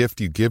isn't a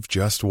gift you give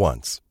just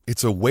once.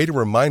 It's a way to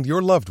remind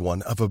your loved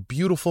one of a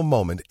beautiful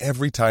moment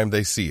every time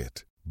they see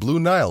it. Blue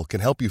Nile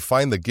can help you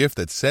find the gift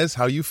that says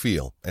how you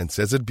feel and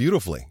says it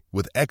beautifully,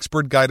 with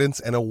expert guidance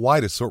and a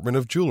wide assortment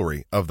of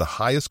jewelry of the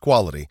highest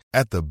quality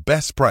at the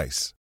best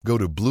price. Go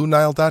to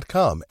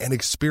BlueNile.com and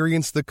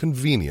experience the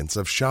convenience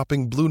of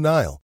shopping Blue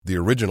Nile, the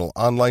original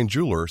online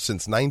jeweler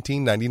since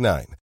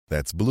 1999.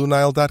 That's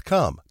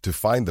BlueNile.com to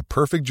find the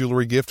perfect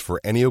jewelry gift for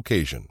any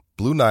occasion.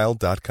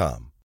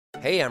 BlueNile.com.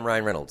 Hey, I'm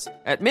Ryan Reynolds.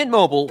 At Mint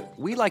Mobile,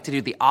 we like to do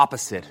the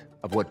opposite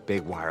of what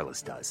Big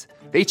Wireless does.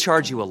 They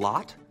charge you a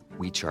lot,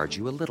 we charge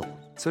you a little.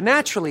 So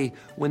naturally,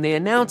 when they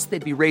announced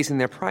they'd be raising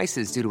their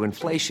prices due to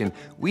inflation,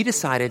 we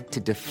decided to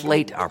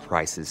deflate our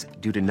prices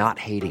due to not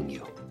hating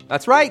you.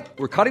 That's right.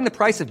 We're cutting the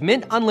price of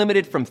Mint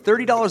Unlimited from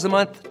 $30 a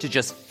month to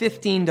just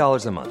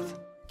 $15 a month.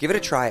 Give it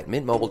a try at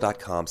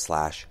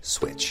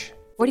mintmobile.com/switch.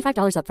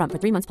 $45 up front for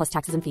 3 months plus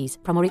taxes and fees.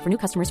 Promo rate for new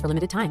customers for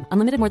limited time.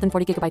 Unlimited more than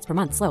 40 gigabytes per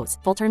month. Slows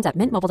full terms at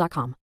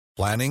mintmobile.com.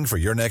 Planning for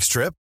your next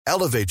trip?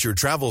 Elevate your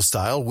travel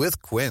style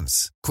with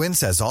Quince. Quince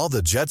has all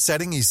the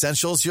jet-setting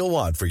essentials you'll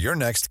want for your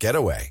next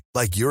getaway,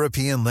 like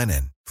European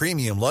linen,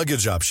 premium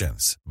luggage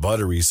options,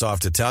 buttery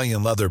soft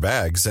Italian leather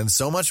bags, and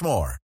so much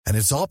more. And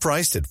it's all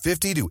priced at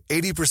 50 to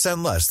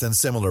 80% less than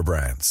similar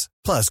brands.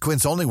 Plus,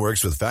 Quince only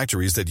works with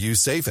factories that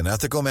use safe and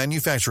ethical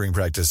manufacturing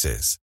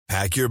practices.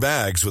 Pack your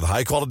bags with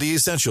high-quality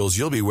essentials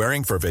you'll be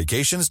wearing for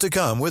vacations to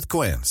come with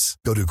Quince.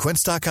 Go to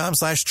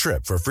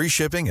quince.com/trip for free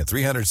shipping and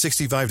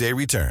 365-day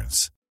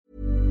returns.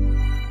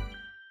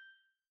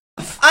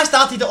 I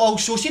started it all,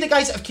 so see the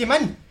guys that have came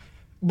in.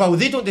 Well,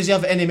 they don't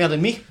deserve it any more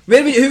than me.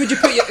 Who would you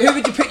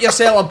put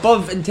yourself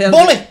above in terms?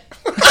 Bolly.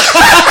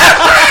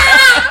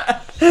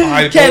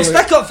 Kev,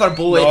 stick up for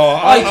Bolly.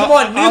 Come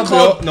on, new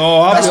club.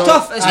 It's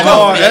tough. It's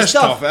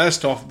tough. It is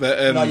tough.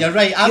 But no, you're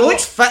right. He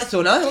looks fit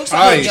though, no? He's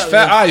fit.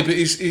 But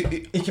he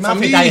for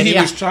me, he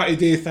was trying to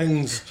do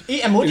things.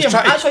 Eat Imodium.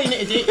 That's what you need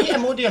to do. Eat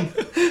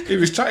Imodium. He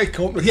was trying to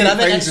complicate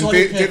things and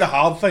do the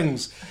hard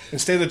things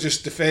instead of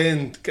just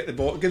get the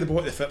ball to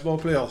the football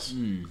players.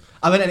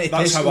 I went into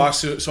That's Tesco. how I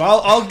see it. So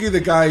I'll give the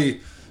guy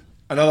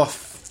another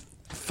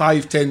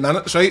 5-10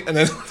 minutes, right? And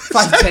then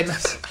 5-10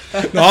 minutes.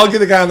 No, I'll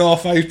give the guy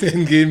another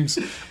 5-10 games,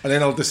 and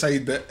then I'll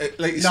decide. But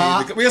like you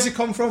say, where's he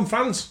come from?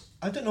 France?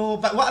 I don't know,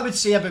 but what I would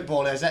say about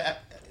Bolly is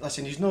that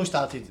listen, he's not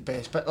started the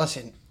best, but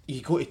listen, you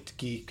go to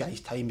give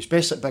guys time,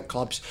 especially at big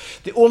clubs.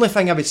 The only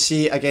thing I would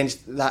say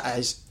against that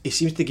is he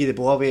seems to give the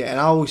ball away, and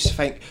I always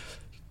think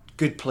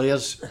good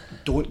players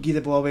don't give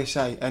the ball away,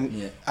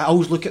 and I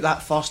always look at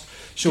that first.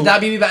 So could that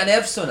be a wee bit of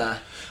nerves on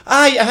that?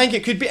 I think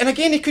it could be, and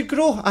again, he could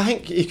grow. I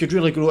think he could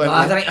really grow.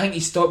 I think he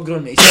stopped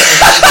growing. He's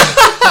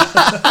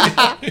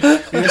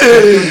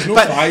no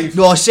five.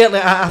 No,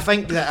 certainly. I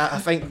think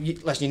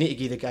listen, you need to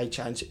give the guy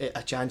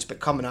a chance. But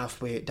coming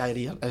off with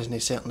diarrhea, isn't he?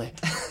 Certainly,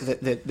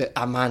 the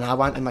a man I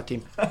want in my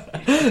team.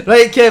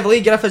 Right, Kev, Lee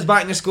Griffiths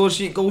back in the score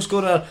sheet, goal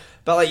scorer,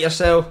 bit like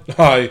yourself.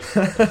 Aye.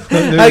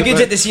 How good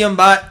is it to see him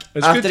back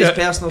after his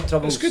personal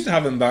troubles? It's good to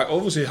have him back.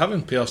 Obviously,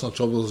 having personal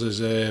troubles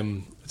is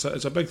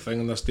it's a big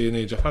thing in this day and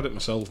age. I've had it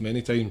myself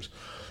many times.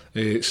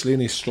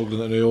 Slaney's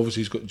struggling now.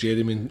 Obviously, he's got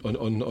Jeremy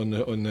on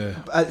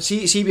the.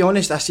 See, be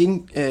honest, I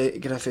seen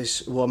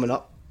Griffiths warming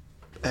up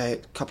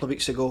a couple of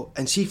weeks ago,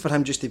 and see for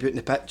him just to be out on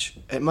the pitch,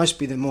 it must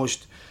be the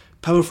most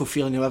powerful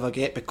feeling you'll ever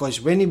get, because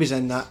when he was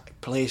in that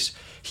place,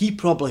 he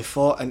probably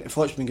thought, and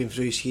thought's been going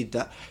through his head,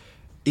 that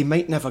he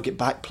might never get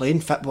back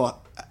playing football.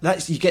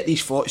 You get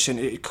these thoughts, and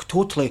it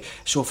totally.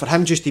 So for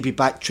him just to be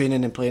back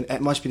training and playing,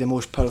 it must be the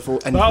most powerful.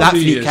 And that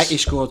free kick he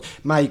scored,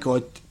 my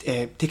God,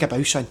 take a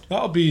bow, son.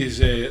 That'll be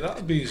his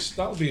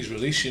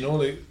release. You know,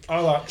 like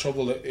all that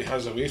trouble that he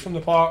has away from the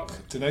park,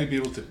 to now be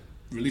able to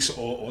release it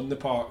all on the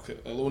park.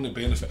 It'll only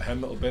benefit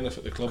him. It'll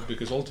benefit the club,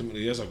 because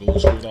ultimately he is a goal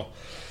scorer.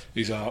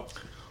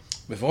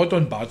 We've all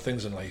done bad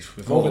things in life.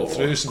 We've all been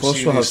through some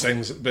serious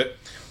things, but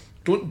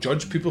don't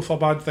judge people for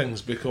bad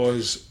things,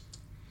 because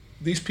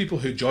these people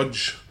who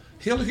judge,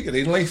 here, look at your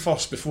own life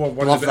first before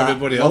worrying about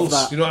everybody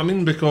else. You know what I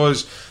mean?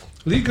 Because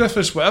Lee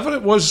Griffiths, whatever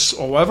it was,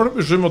 or whatever it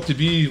was rumoured to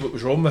be, what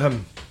was wrong with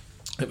him,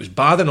 it was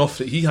bad enough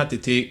that he had to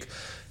take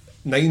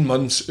 9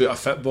 months out of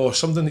football,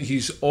 something that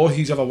he's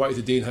ever wanted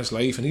to do in his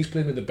life, and he's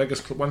playing with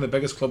one of the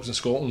biggest clubs in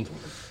Scotland,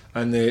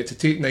 and to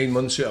take 9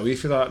 months out away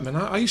for that, man,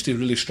 I used to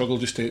really struggle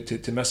just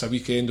to miss a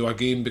weekend or a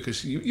game,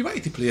 because you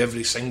wanted to play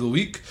every single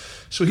week.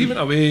 So he went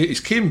away, he's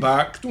came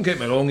back, don't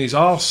get me wrong, his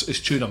arse is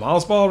chewing a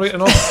Mars bar right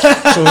enough,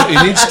 so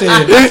he needs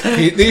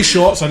to, these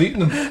shorts are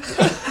eating him.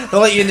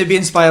 They'll let you in to be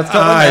inspired.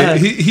 I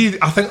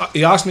think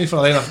he asked me for a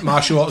line of my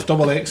shorts,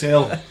 double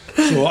XL,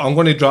 so I'm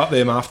going to drop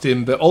them after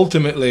him, but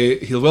ultimately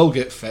he will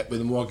get fit with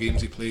the more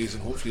games he plays,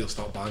 and hopefully he'll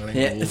start banging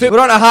in goals. We're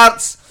on to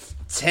Hearts.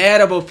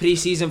 Terrible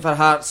pre-season for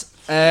Hearts.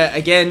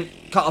 Again,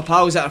 couple of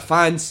pals that are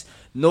fans,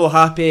 no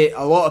happy,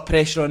 a lot of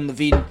pressure on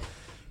Naveen.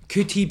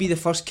 Could he be the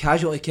first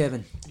casualty,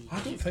 Kevin? I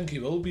don't think he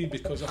will be,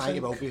 because I think he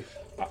will be.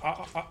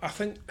 I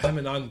think him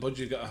and Anne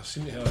Budge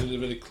seem to have a really,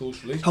 really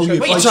close relationship.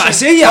 What are you trying to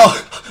say?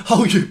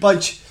 How you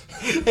Budge?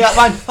 Yeah,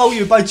 man, how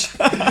you Budge?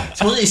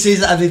 So what he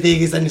says it every day,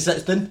 he's in the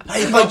sits down.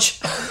 Hey,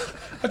 Budge.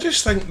 I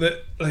just think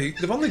that they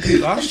won the great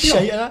last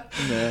year.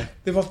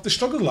 They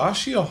struggled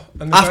last year.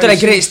 And after a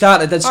great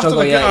start, they did struggle.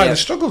 They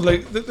struggled. I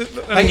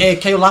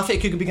think Kyle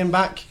Laffey could be getting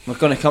back. We're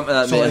going to come to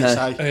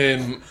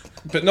that.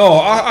 But no,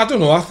 I don't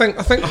know. I think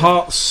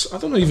Hearts. I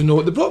don't even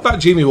know. They brought back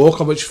Jamie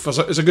Walker, which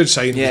is a good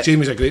sign. Yeah.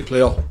 Jamie's a great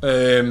player.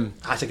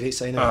 That's a great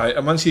sign.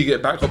 And once he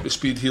get back up to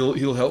speed,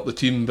 he'll help the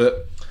team.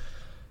 But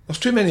there's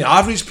too many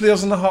average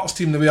players in the Hearts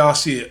team, the way I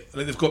see it.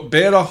 Like, they've got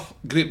Berra,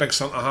 great big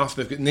centre half.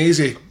 They've got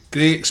Nazy,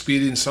 great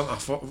experience centre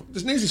half.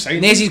 Does Nazy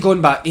sign? Nazy's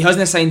going back. He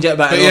hasn't signed yet,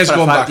 but he is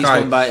going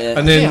back. Yeah.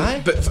 And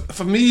then, but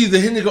for me,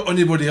 they haven't got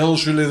anybody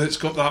else really that's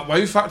got that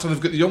wow factor.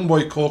 They've got the young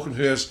boy Cochrane,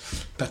 who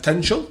has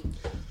potential.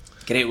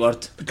 Great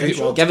word.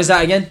 Potential. Give us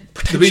that again.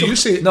 Potential. The way you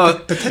say it. No.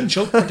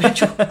 Potential.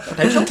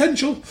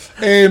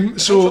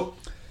 So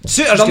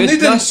Suter's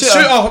good.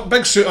 Suter,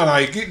 big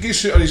Suter, give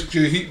Suter his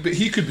due, but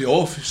he could be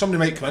off. Somebody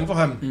might come in for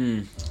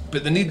him.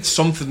 But they need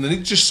something. They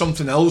need just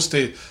something else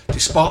to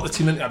spark the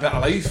team into a better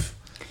life.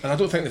 And I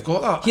don't think they've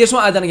got that. Here's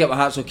what I didn't get with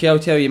Hearts, okay? I'll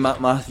tell you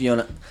my view on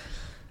it.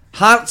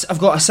 Hearts have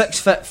got a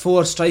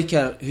 6'4"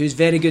 striker who's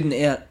very good in the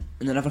air,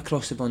 and they never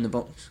cross the ball in the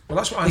box. Well,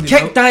 that's what they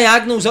kick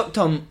diagonals up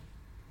to him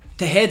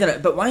to head in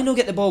it, but why not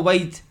get the ball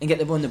wide and get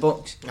the ball in the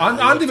box?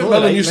 Andy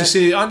McMillan used to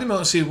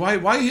say, why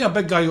are you a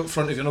big guy up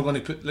front if you're not going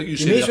to put, like you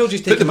say, may as well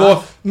just put take the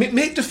ball,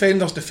 make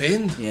defenders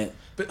defend. Yeah.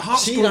 But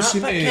Hearts See don't that,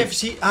 seem but to... Kev,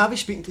 see, I was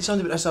speaking to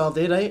somebody about this the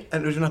other day, right?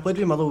 And it was when I played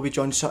with Motherwell with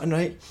John Sutton,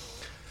 right?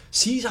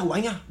 See, as a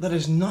winger, there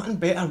is nothing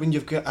better when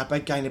you've got a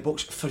big guy in the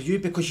box for you,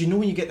 because you know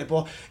when you get the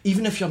ball,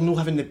 even if you're not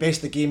having the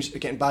best of games,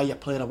 getting by your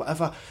player or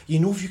whatever, you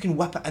know if you can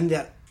whip it in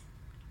there,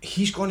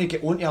 he's going to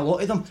get onto a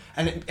lot of them.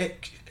 And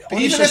But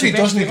even if he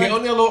doesn't get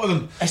onto a lot of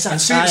them, It's and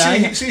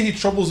say he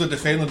troubles the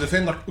defender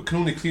can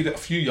only clear it a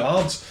few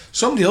yards,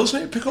 somebody else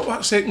need to pick up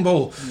that second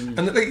ball.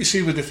 And like you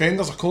say with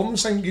defenders, a common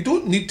thing, you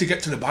don't need to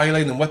get to the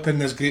byline and whip in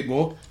this great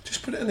ball,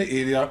 just put it in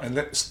the area and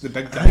let's the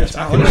big guy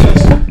attack it.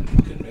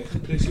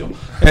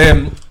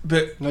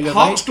 But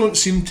Hearts don't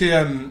seem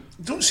to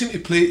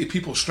play to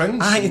people's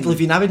strengths. I think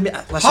Levine, I would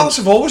listen. Hearts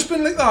have always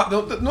been like that.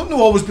 Not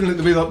always been like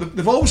the way that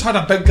they've always had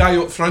a big guy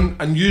up front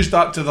and used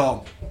that to their.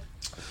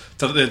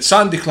 They had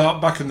Sandy Clark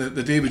back in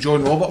the day with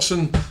John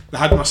Robertson. They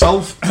had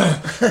myself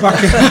back.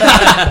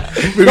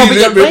 They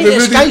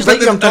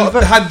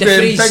had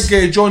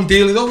big John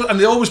Daly, and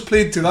they always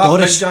played to that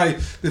Boris. big guy.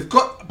 They've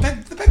got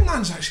the big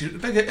man's actually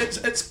big.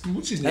 It's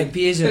what's his name?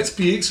 Piazza. It's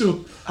Piazza.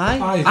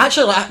 Aye.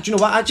 Actually, do you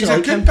know what? Actually, He's a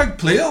like good him. big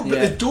player, but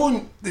they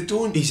don't.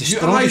 He's the utilise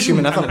strongest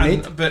human him, ever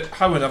made. But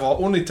however,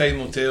 only time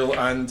will tell.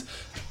 And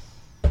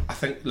I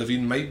think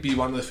Levine might be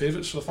one of the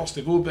favourites for the first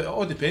to go, but it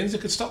all depends. They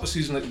could start the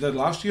season like they did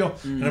last year,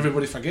 and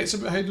everybody forgets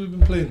about how they've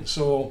been playing.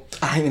 So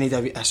I think they need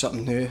a bit of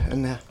something new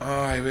in there.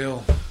 aye,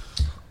 well,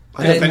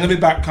 I don't think they'll be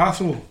back.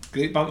 Cathro,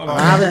 great banter.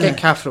 I would get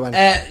Cathro in.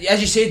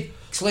 As you said,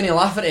 Slaney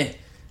Lafferty.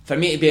 For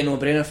me, it'd be a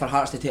no-brainer for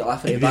Hearts to take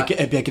Lafferty back.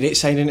 It'd be a great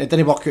signing. It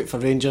didn't work out for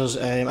Rangers.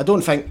 I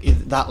don't think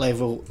that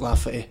level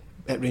Lafferty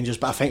at Rangers,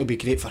 but I think it'd be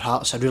great for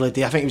Hearts. I really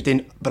do. I think he was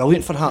doing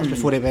brilliant for Hearts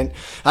before he went.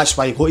 That's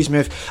why he got his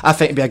move. I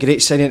think it'd be a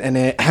great signing, and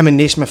him and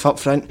Naismith up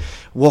front,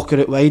 Walker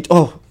out wide.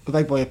 Oh, the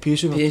big boy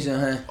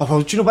Piazza. Oh,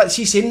 well, do you know what?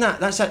 See, saying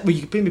that, that's it. Well,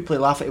 you could maybe play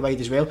Lafferty wide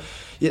as well.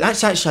 Yeah,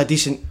 that's actually a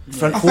decent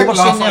front I forward. think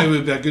Lafferty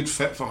would be a good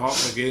fit for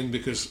Hearts again,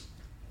 because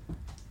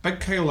Big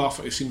Kyle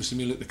Lafferty seems to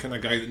me like the kind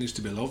of guy that needs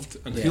to be loved,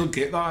 and he'll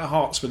get that at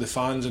Hearts with the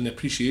fans and the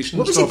appreciation.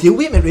 What and was stuff. the deal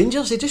with him at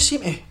Rangers? They just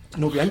seem to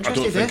not be interested.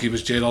 I don't think he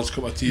was Gerrard's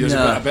cup of tea. He's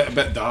a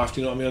bit daft,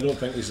 you know what I mean? I don't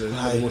think he's the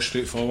most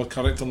straightforward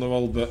character in the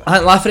world. But I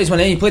think Lafferty's one.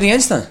 You played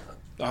against him.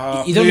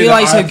 You don't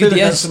realise how good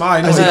he is.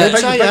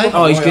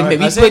 Oh, he's good, mate.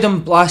 We played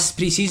him last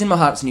pre-season with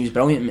Hearts, and he was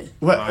brilliant, mate.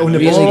 On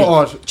the ball,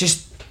 or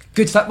just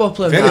good football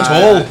player. Very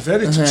tall,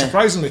 very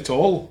surprisingly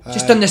tall.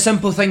 Just done the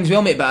simple things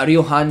well, mate, but a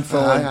real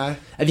handful.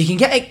 If you can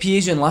get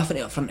Piazza and Lafferty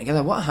up front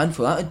together, what a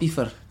handful that would be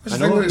for.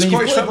 Scottish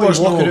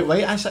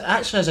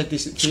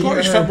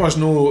football's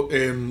no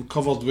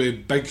covered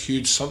with big,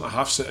 huge centre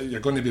halves that you're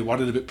going to be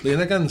worried about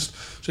playing against.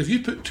 So if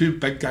you put two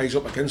big guys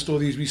up against all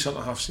these wee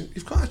centre halves,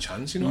 you've got a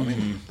chance. You know what I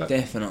mean?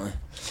 Definitely.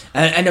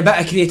 And a bit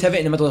of creativity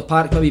in the middle of the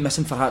park maybe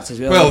missing for Hearts as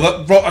well.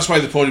 Well, that's why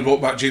they probably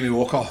brought back Jamie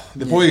Walker.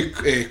 The boy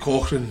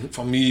Cochrane,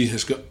 for me,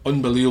 has got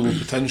unbelievable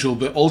potential,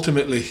 but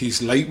ultimately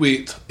he's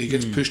lightweight. He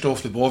gets pushed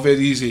off the ball very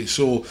easy.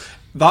 So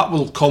that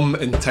will come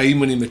in time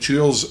when he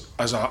matures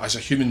as a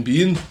human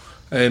being,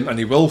 and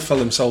he will fill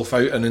himself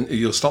out, and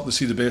you'll start to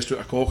see the best out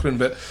of Cochrane.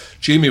 But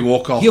Jamie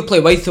Walker, he'll play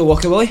wide though,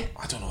 Walker, will he?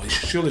 I don't know.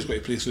 Surely he's got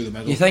to play through the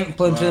middle. You think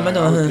playing through the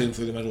middle? Playing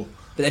through the middle.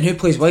 But then who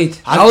plays wide?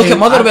 I look at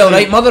Motherwell,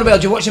 right? Motherwell,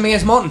 do you watch him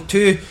against Morton?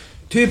 Two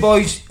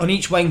boys on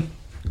each wing,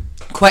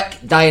 quick,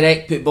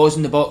 direct, put balls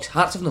in the box.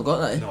 Hearts have not got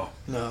that.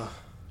 No.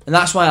 And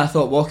that's why I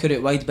thought Walker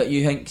out wide, but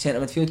you think centre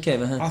midfield,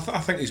 Kevin? I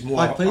think he's more.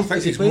 I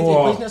think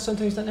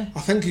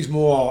he's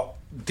more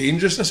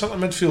dangerous in centre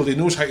midfield. He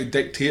knows how to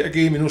dictate a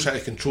game, he knows how to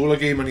control a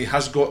game, and he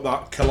has got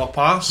that killer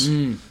pass.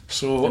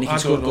 So and he can I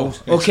score don't know.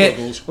 goals. Okay,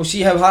 we'll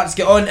see how Hearts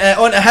get on.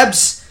 On to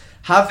Hibs.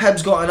 Have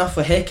Hibs got enough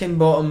for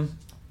Heckingbottom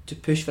to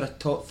push for a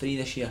top 3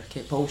 this year?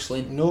 Okay, Paul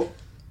Slane. No,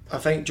 I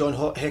think John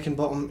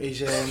Heckingbottom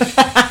is.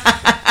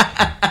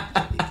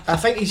 I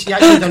think he's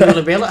actually done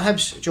really well at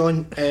Hibs.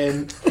 John,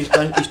 he's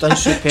done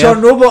superb. John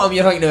Rowbottom,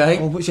 you're thinking of, I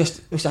think. Oh,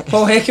 what's that?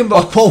 Paul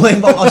Heckingbottom. Paul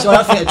Heckingbottom. Oh, sorry,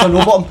 I think it's John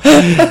Rowbottom.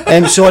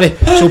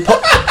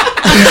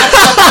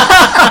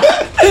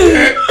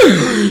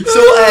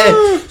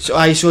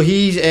 Sorry. So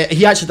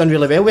he actually done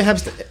really well with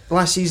Hibs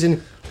last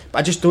season. But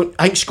I just don't.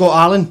 I think Scott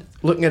Allen.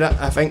 Looking at it,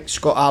 I think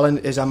Scott Allen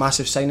is a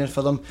massive signing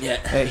for them. Yeah.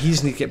 He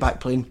doesn't need to get back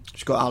playing.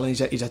 Scott Allen,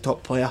 he's a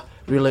top player.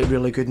 Really,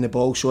 really good in the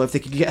ball. So if they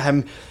could get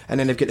him, and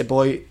then they've got the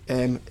boy,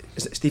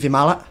 is it Stevie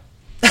Mallet?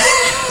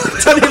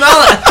 Tony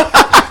Mallet.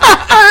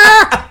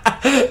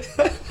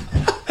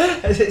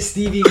 Is it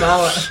Stevie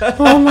Mallet?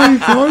 Oh my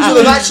god! So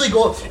they've actually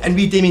got, and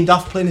we Damien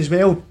Duff playing as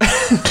well.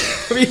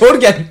 We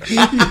Horgan.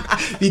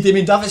 We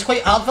Damien Duff. It's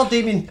quite hard for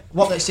Damien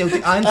working at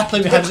Celtic and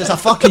playing with Hibs. It's a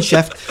fucking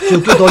shift.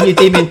 So good on you,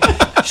 Damien.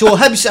 So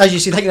Hibs, as you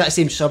said, I think that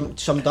same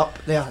summed up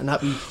there in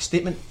that wee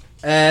statement.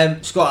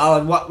 Scott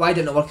Allen, why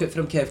didn't it work out for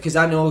him, Kev? Because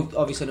I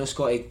obviously know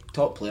Scotty,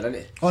 top player, isn't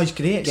he? Oh, he's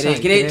great.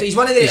 Great. He's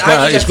one of the. He's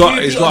got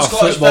a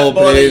football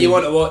brain. You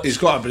want to watch. He's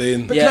got a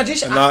brain. But can I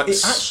just? It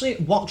actually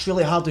works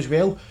really hard as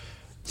well.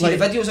 See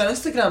the videos on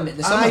Instagram in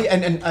the summer. Aye,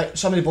 and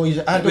some of the boys.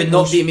 It would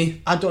not beat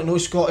me. I don't know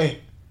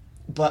Scotty,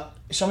 but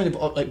some of the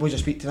boys I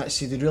speak to that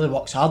say they really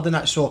works hard in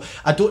that. So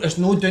I don't. There's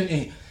no down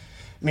to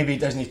maybe he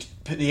doesn't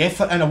put the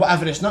effort in or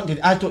whatever. It's not good.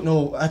 I don't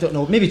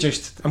know. Maybe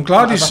just. I'm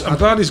glad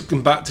he's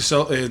gone back to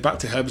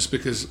Hibs,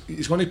 because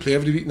he's going to play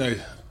every week now,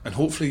 and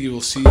hopefully you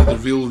will see the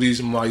real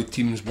reason why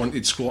teams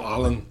wanted Scott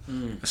Allan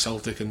at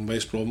Celtic and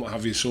West Brom, what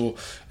have you. So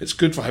it's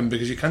good for him,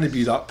 because you can't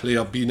be that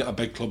player being at a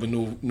big club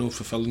and no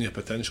fulfilling your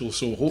potential.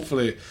 So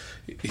hopefully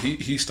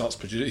he starts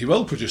producing. He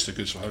will produce the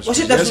goods for Hibs. What's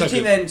the difference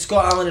between then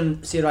Scott Allan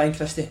and say Ryan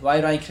Christie?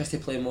 Why Ryan Christie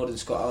playing more than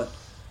Scott Allan?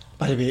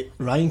 By the way,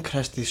 Ryan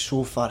Christie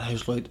so far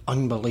has looked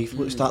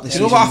unbelievable to start the You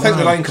season. know what I think My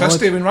with Ryan God.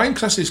 Christie? When Ryan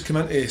Christie's come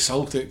into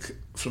Celtic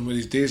from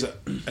his days at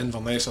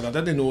Inverness, and I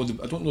don't know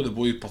the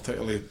boy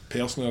particularly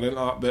personally or anything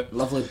like that, but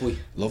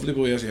Lovely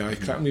boy, is he? Aye,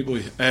 cracking wee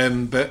boy.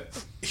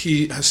 But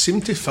he has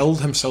seemed to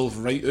filled himself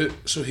right out.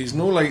 So he's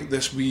no like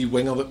this wee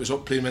winger that was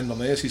up playing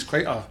Inverness. He's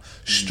quite a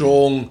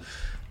strong.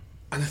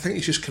 And I think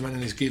he's just come in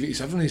and he's gave it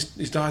his everything.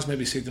 His dad's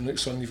maybe said to him,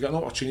 son, you've got an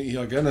opportunity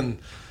here again, and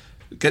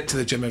get to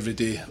the gym every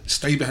day,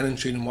 stay behind and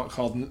train and work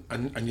hard,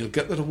 and you'll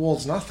get the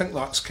rewards. And I think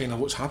that's kind of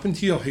what's happened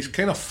here. He's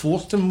kind of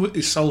forced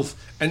himself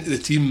into the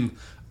team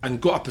and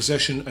got a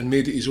position and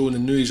made it his own,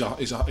 and now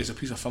he's a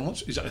piece of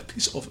furniture. He's a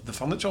piece of the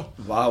furniture.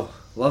 Wow,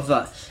 love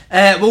that.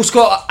 Will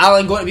Scott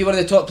Allan going to be one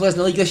of the top players in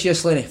the league this year,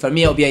 Slaney? For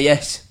me, it'll be a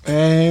yes.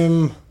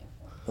 I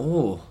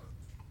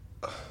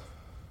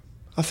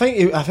think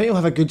he'll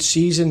have a good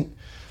season.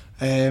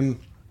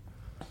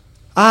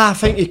 I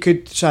think he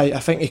could.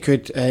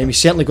 He's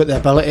certainly got the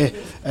ability.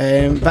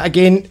 But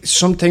again,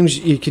 sometimes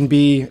you can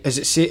be.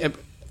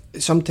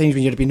 Sometimes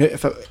when you're being out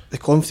of the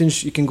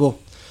confidence, you can go.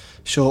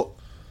 So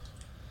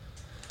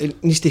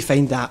it needs to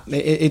find that.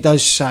 It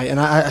does. Si, and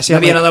I say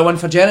maybe another one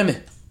for Jeremy.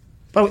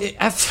 Well,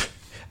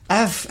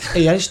 if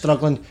he is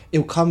struggling,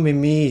 he'll come with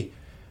me,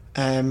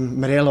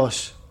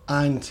 Morelos,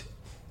 and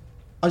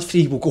us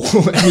three will go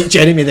and meet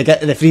Jeremy. They get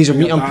to the freeze, will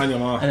meet him,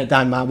 and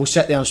Dan Man will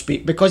sit there and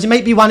speak, because he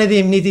might be one of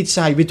them needed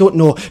side. We don't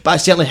know, but I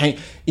certainly think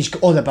he's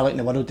got all the ability in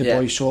the world, the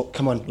boy. So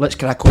come on, let's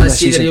crack on. Let's this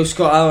see season. the real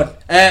Scott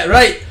Allan.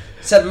 Right,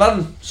 St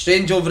Mirren,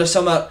 strange over the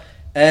summer.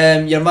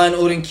 Your man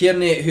Oren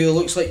Kearney, who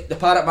looks like the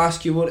parrot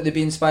mask you wanted to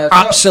be inspired.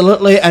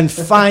 Absolutely, and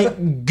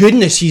thank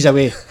goodness he's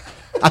away.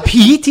 A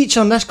PE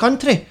teacher in this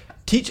country,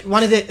 teach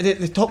one of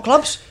the top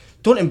clubs.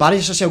 Don't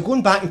embarrass yourself.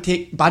 Going back and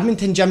take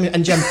badminton gym.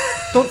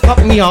 Don't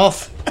fuck me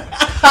off.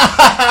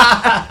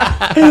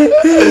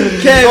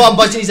 Kev, no, I'm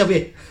buzzing he's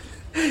away.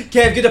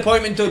 Kev, good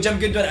appointment to Jim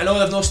Goodwin. I know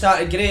they've not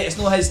started great. It's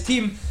not his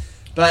team,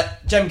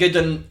 but Jim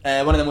Goodwin,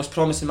 one of the most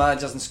promising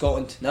managers in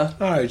Scotland. No.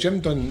 Aye, Jim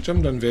done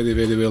very,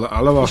 very well at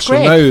Alloa.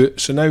 So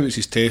now it's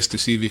his test to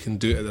see if he can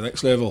do it at the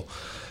next level.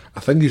 I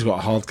think he's got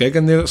a hard gig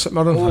in there at St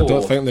Mirren. I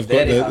don't think they've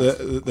got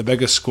the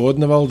biggest squad in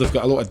the world. They've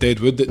got a lot of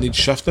dead wood that needs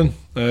shifting.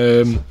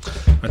 And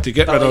to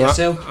get rid of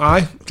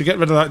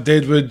that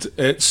dead wood,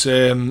 it's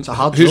a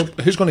hard job.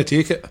 Who's going to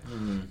take it?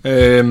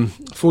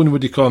 Phone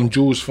would he call him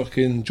Joe's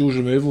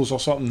Removals or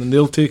something, and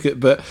they'll take it.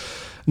 But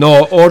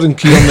no, Oren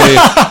Kearney.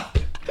 I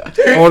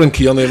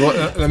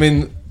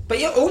mean. But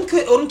yeah,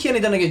 Oren Kearney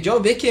done a good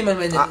job. They came in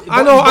when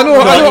I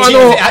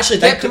know. Actually,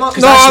 kept him up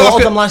because I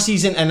slaughtered him last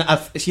season, and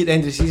see at the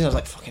end of the season, I was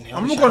like, "Fucking hell!"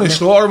 I'm not going to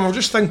slaughter him. I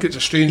just think it's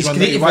a strange one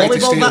that he wanted to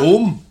stay at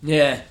home.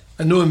 Yeah,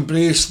 and no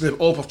embrace the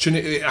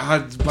opportunity I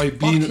had by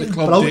being at the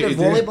club day to day.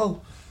 Volleyball.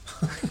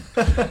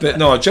 But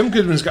no, Jim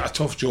Goodwin's got a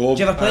tough job.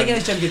 Did you ever play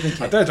against Jim Goodwin?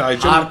 I did.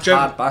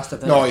 Hard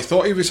bastard. No, he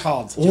thought he was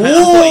hard. I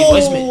thought he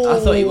was, mate. I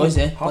thought he was.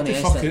 Hard to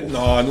fuck it.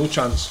 No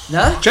chance.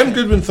 Nah? Jim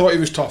Goodwin thought he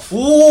was tough.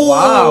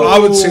 Wow. I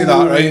would say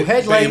that, right?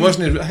 Headline. But he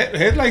wasn't.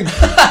 Headline.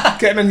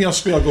 Get him in here,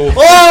 square goal.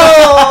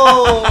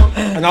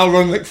 And I'll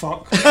run like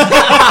fuck.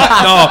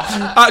 No,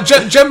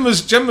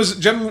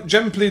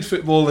 Jim played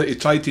football that he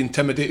tried to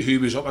intimidate who he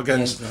was up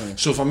against.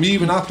 So for me,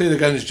 when I played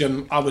against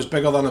Jim, I was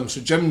bigger than him.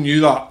 So Jim knew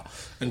that.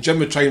 And Jim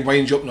would try and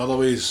wind you up in other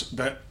ways,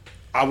 but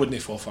I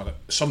wouldn't fall for it.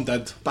 Some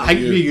did. But I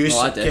think we used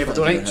I don't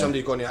think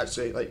somebody's going to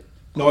actually like.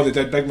 No, they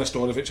did. Big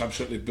Nastorovic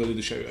absolutely bullied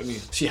the shit out of me.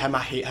 See him, I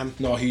hate him.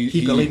 No,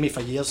 he bullied me for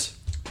years.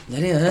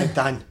 Did he? Big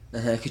Dan.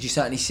 Could you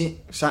sat in his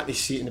seat? Sat in his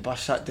seat in the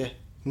bus that day.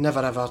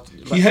 Never ever.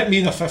 He hit me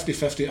in a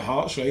 50-50 at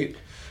Hearts, right?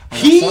 And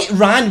he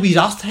ran with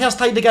our hairs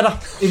tied together.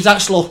 He was that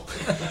slow.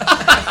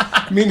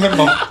 Me and him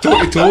were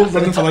toe to toe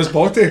running for his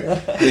body.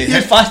 He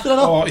was faster than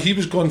him. Oh, he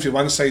was going for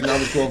one side and I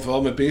was going for the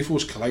other. My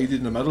Bayfos collided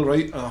in the middle,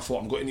 right? And I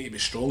thought, I'm going to need to be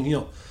strong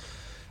here.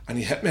 And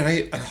he hit me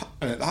right,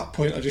 and at that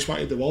point I just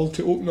wanted the world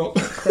to open up.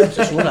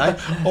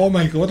 Oh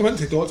my God, I went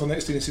to the doctor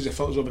next day and he says I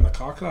felt as though I'd been in a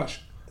car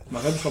crash.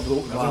 My ribs were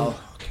broken. Wow.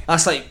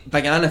 That's like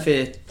Big Anna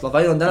for Love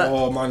Island, isn't it?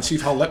 Oh man, see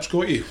if her lips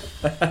go to you.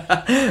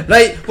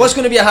 Right, what's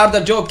going to be a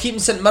harder job? Keeping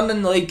St Mirren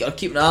in the league or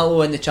keeping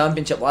Alloa in the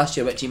Championship last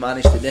year, which he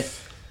managed to do?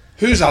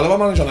 Who's Alloa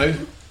manager now?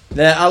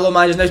 The Alloa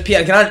manager now is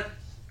Peter Grant.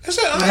 Is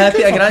it?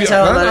 Peter Grant's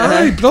Alloa manager.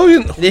 Aye,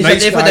 brilliant. They've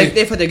Nice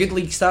had a good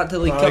league start to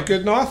the League Cup.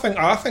 Good. No, I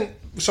think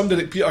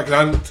somebody like Peter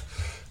Grant,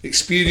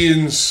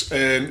 experience.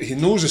 He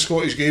knows the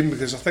Scottish game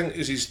because I think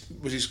was his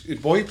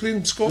boy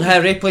playing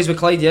Scotland. Ray plays with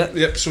Clyde, yeah.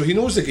 Yep. So he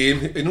knows the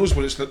game. He knows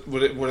what it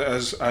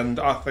is, and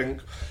I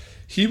think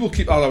he will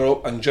keep Alloa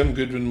up, and Jim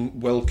Goodwin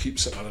will keep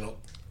St Mirren up.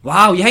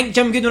 Wow, you think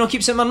Jim Goodwin will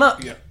keep St Mirren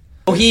up? Yeah.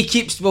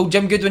 Will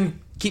Jim Goodwin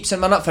keep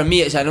St Mirren up? For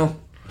me, it's I know.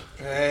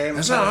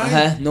 Is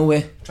that No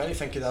way. Trying to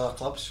think of the other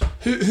clubs.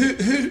 Who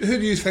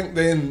do you think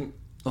then?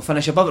 They'll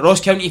finish above it.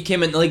 Ross County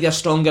came into the league, they're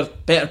stronger,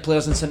 better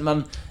players than St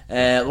Mirren.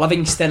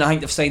 Livingston, I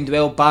think they've signed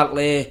well.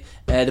 Bartley,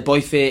 the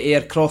boy for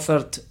Ayr,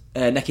 Crawford,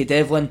 Nicky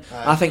Devlin.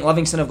 I think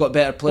Livingston have got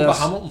better players. What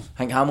about Hamilton? I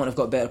think Hamilton have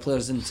got better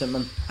players than St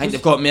Mirren. I think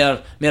they've got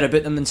more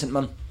about them than St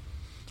Mirren.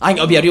 I think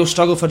it'll be a real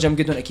struggle for Jim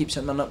Goodwin to keep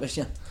St Mirren up this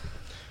year.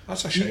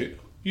 That's a shout.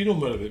 You know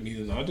more about me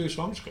than I do,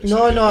 so I'm just going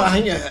to No, I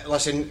think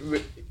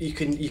listen, you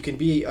can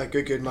be a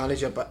good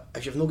manager, but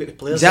if you've not got the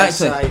players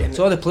exactly, it's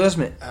all the players,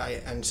 mate.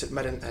 And St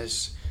Mirren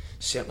is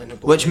certainly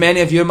not. Which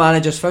many of your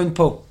managers found,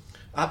 Paul.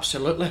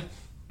 Absolutely.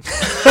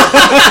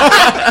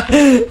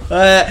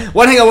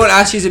 One thing I want to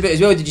ask you is about as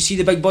well. Did you see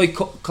the big boy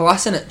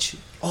Kolasinac?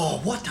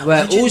 Oh, what a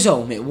legend.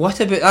 Ozil, mate. What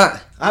about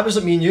that? That was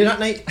like me and you that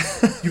night.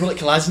 You were like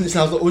Kolasinac and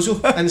I was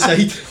like Ozil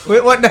inside.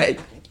 Wait, what night?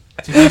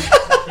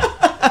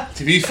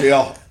 To be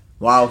fair,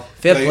 wow,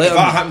 fair play. If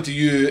that happened to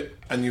you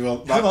and you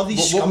were, how are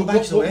these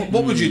scumbags?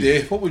 What would you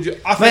do? What would you?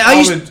 I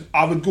think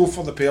I would go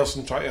for the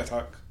person trying to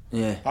attack.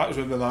 Yeah, that was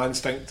with my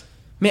instinct.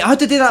 Mate, I had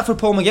to do that for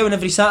Paul McGowan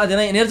every Saturday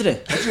night in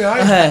Airdrie. Did you?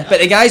 But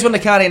the guys weren't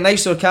carrying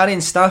knives, they were carrying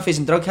staffies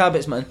and drug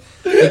habits, man.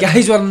 The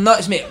guys were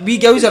nuts, mate. We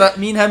girls are at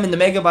me and him in the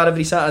mega bar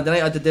every Saturday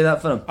night. I had to do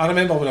that for him. I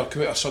remember when I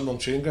came out of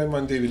Sunderland train ground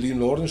one day with Liam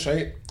Lawrence,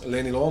 right?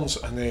 Lenny Lawrence,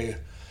 and we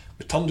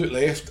turned out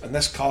left, and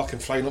this car came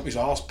flying up his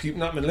arse,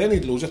 peeping at me. And Lenny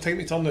had loads of time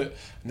to turn out,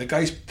 and the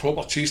guy's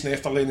proper chasing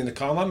after Lenny in the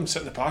car, and I'm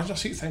sitting in the passenger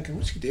seat thinking,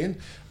 what's he doing?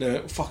 Now,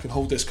 fucking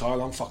hold this car,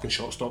 and I'm fucking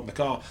shot stopping the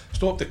car.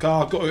 Stopped the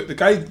car, got out. The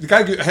guy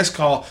got out of his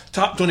car,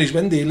 tapped on his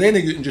window.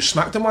 Lenny got out and just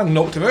smacked him and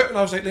knocked him out. And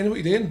I was like, Lenny, what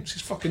are you doing? He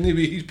says, fucking no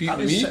way, he's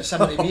beating me.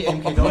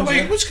 I'm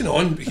like, what's going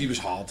on? But he was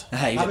hard.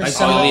 That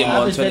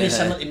was very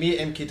similar to me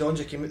at MK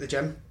Dons. I came out the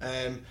gym.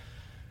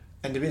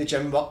 And the way the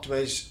gym worked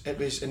was, it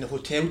was in the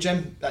hotel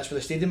gym. That's where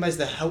the stadium is,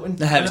 the Hilton.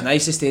 It was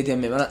nice, the stadium,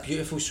 mate, wasn't it?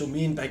 Beautiful. So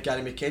me and big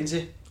Gary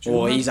McKenzie.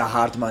 He's a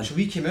hard man. So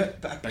we came out,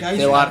 but guys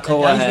went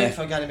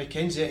for Gary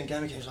McKenzie, and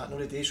Gary McKenzie was like, no,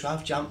 the day. So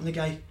I've jumped on the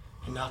guy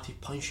and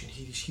started punching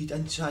his head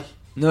inside.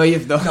 No,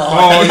 you've not. No.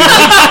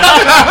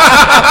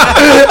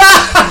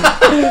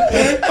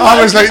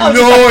 I was like,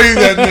 no, he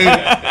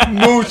didn't.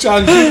 No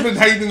chance. You've been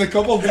hiding in the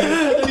cupboard.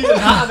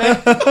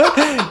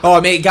 Oh,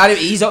 mate,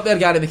 he's up there,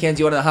 Gary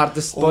McKenzie, one of the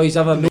hardest boys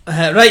ever.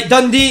 Right,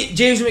 Dundee,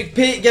 James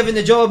McPate given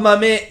the job, my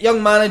mate,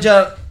 young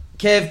manager.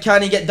 Kev,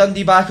 can he get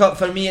Dundee back up?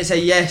 For me, it's a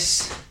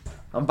yes.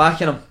 I'm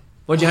backing him.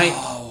 What do you think?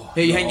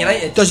 Who you think,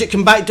 United? Does it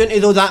come back down to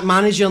though that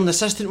manager and the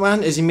assistant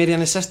one? Is he maybe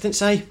an assistant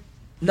side?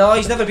 No,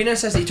 he's never been an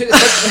assistant. He took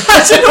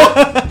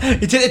the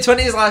he took the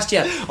 20s last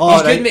year.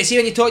 He's good, mate. See,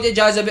 when you talk to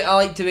Jazz a bit, I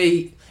like to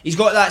be. He's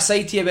got that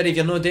side to you where if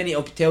you're not doing it,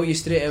 he'll tell you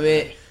straight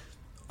away.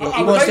 He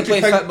wants to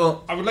play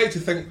football. I would like to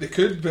think they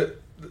could,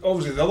 but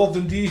obviously the other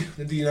Dundee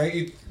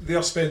United,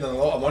 they're spending a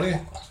lot of money.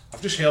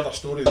 I've just heard a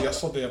story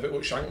yesterday about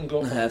what Shanken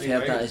got. I've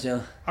heard that as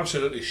well.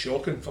 Absolutely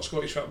shocking for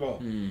Scottish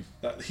football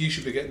that he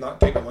should be getting that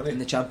type of money in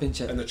the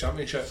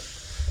Championship.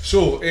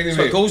 So anyway,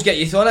 so goals get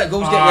you thought it.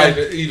 Goals get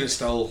you. But even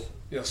still.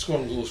 Yeah,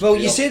 scoring goals. Well,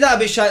 you say that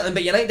about Shanklin,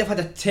 but United have had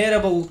a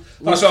terrible.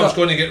 That's what I was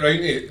going to get round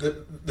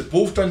to. The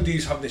both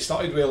Dundees haven't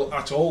started well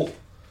at all.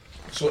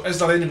 So is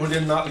there anybody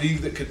in that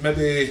league that could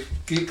maybe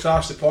gate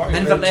crash the party?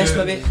 Inverness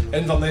maybe.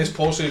 Inverness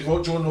possibly.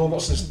 John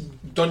Robertson's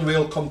done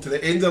well come to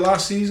the end of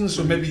last season,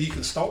 so maybe he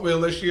can start well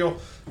this year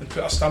and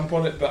put a stamp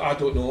on it. But I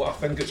don't know. I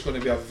think it's going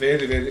to be a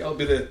very, it'll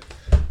be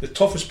the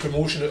toughest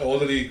promotion of all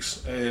the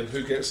leagues.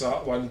 Who gets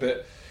that one?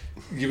 But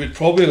you would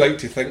probably like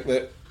to think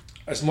that.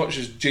 As much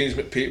as James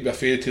McPate would be a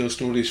fairy tale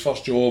story, his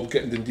first job,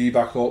 getting Dundee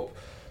back up,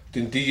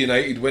 Dundee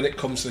United, when it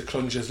comes to the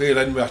crunch, if they're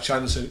in with a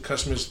chance at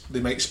Christmas, they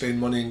might spend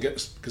money and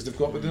get, because they've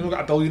not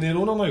got a billionaire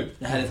owner now.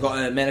 They've got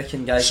an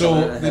American guy.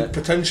 So they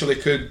potentially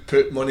could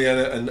put money in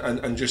it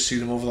and just see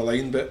them over the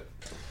line, but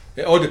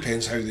it all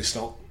depends how they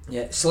start.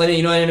 Yeah, Slimmy,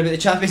 you know anything about the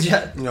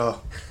Championship? No.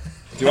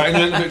 Do you want to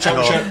know anything about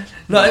Championship?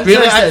 No.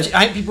 Really, I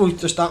think people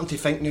are starting to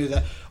think now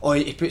that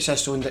he puts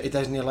this on that he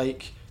doesn't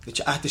like.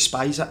 I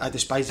despise it. I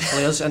despise the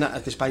players in it. I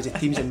despise the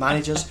teams and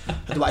managers. I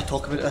don't want to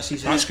talk about it this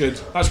season. That's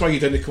good. That's why you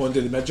didn't come on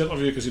to the Midge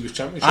interview, because he was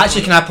Championship.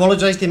 Actually, can I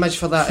apologise to Midge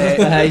for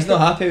that? He's not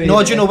happy with it.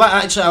 No, do you know what?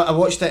 Actually, I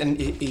watched it and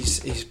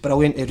he's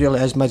brilliant. He really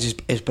is. Midge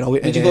is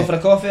brilliant. Did you go for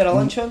a coffee or a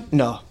lunch one?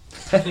 No.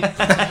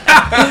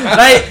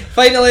 Right,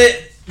 finally,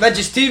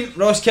 Midge's team,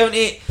 Ross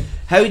County.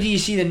 How do you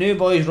see the new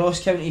boys,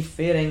 Ross County,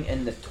 faring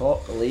in the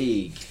top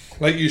league?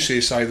 Like you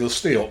say, Si, they'll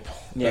stay up.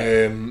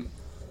 Yeah.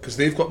 Because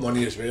they've got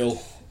money as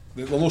well.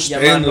 They're not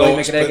staying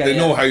lots, but they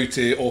know how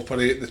to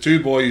operate. The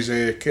two boys,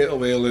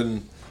 Kettlewell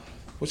and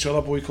what's the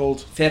other boy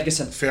called?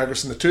 Ferguson.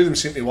 The two of them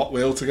seem to work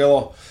well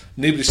together.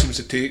 Nobody seems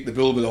to take the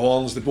bull by the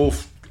horns. They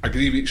both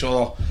agree with each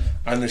other,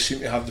 and they seem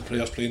to have the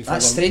players playing for them.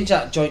 That's strange,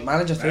 that joint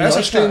manager thing. That's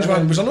a strange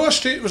one. Was there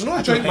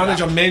not a joint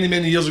manager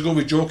many years ago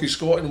with Jockey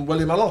Scott and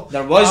Willie Miller?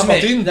 There was,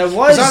 mate. There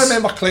was. I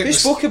remember collecting. We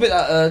spoke about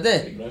that the other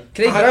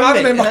day. I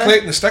remember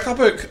collecting the sticker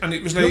book, and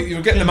it was like you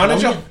were getting the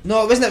manager.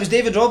 No, it wasn't. It was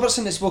David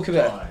Robertson that spoke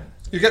about it.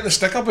 you're getting the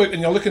sticker book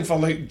and you're looking for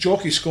like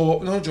Jockey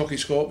Scott. No, Jockey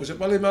Scott. Was it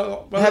Willie Miller?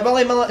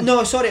 Willie Miller.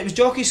 No, sorry, it was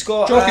Jockey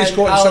Scott. And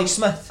Alex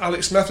Smith.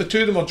 Alex Smith. The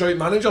two of them are joint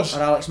managers.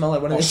 Or Alex Miller.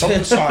 One of the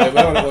something. Sorry,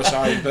 whatever it was.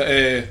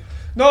 But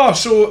no,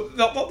 so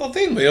they're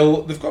doing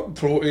well. They've got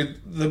promoted.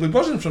 They'll be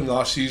buzzing from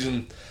last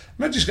season.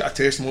 Midge's got a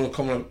testimonial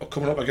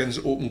coming up against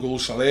Open Goal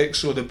Select,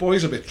 so the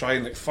boys will be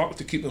trying like fuck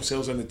to keep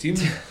themselves in the team.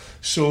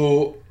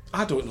 So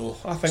I don't know.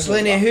 I think.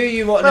 Slaney, who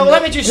you want? Well,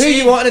 let me just say, who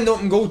you want in the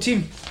Open Goal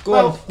team? Go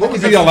on. What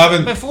would be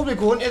 11? Before we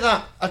go into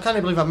that, I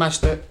can't believe I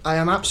missed it. I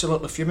am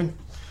absolutely fuming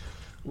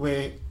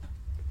with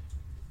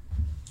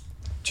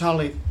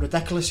Charlie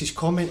Ridiculous's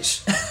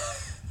comments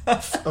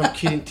on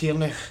Kieran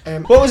Tierney.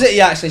 What was it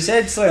he actually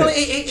said? Well,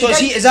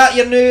 is that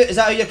your new? Is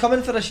that how you're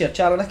coming for this year,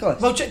 Charlie Nicholas?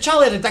 Well,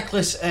 Charlie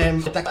Ridiculous,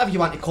 whatever you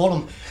want to call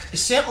him,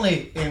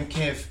 certainly,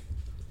 Kev.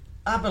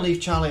 I believe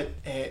Charlie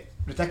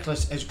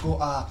Ridiculous has got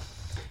a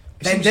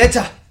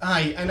vendetta.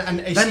 Aye, and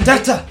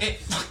vendetta.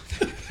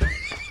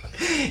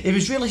 It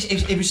was really.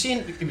 He was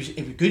saying it was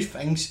good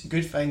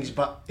things,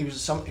 but he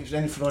was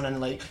then thrown in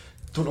like,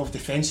 don't know if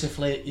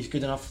defensively he's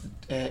good enough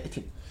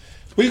to.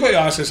 What you've got to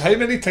ask is, how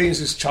many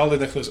times has Charlie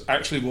Nicholas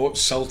actually watched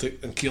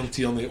Celtic and Kieran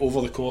Tierney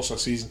over the course of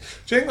the season?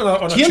 Do you think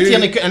on a Kieran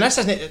Tierney, and this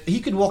isn't it, he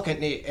could walk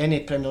into any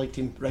Premier League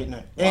team right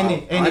now.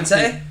 Any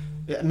team.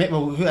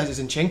 Well, who is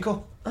it?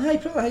 Zinchenko? Aye,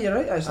 probably, you're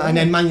right. Actually. And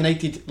then Man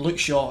United, Luke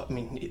Shaw. I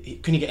mean, he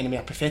couldn't get any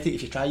more pathetic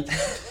if you tried.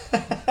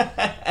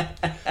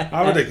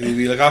 I would agree with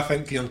you. Like, I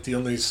think Kieran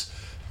Tierney's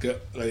got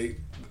like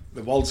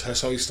the world's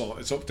his oyster.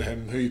 It's up to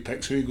him who he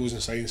picks, who he goes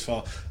and signs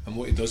for, and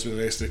what he does with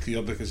the rest of the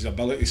career, because his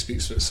ability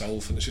speaks for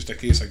itself, and it's just a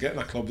case of getting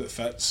a club that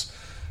fits.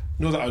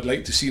 Not that I'd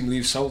like to see him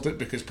leave Celtic,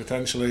 because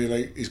potentially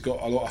like he's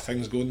got a lot of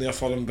things going there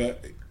for him,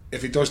 but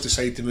if he does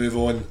decide to move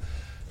on,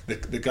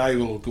 the guy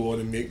will go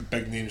on and make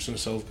big names for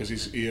himself, because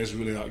he is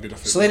really that good a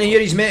footballer. Slaney,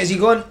 you're his mate. Is he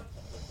gone?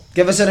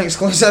 Give us an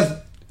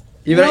exclusive.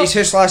 You were at his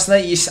house last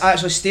night. You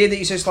actually stayed at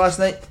his house last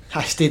night.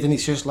 I stayed in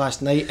his house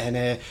last night,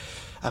 and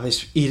I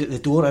was here at the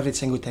door every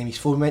single time his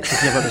phone went to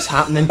hear what was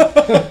happening.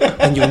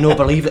 And you'll not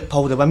believe that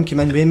Paul the Wim came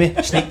in with me,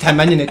 sneaked him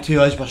in, and the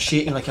two of us were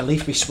shaking like a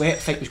leaf with sweat.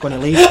 Think he was going to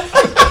leave.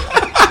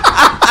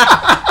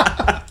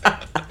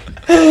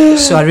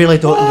 So I really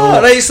don't know.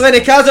 Right,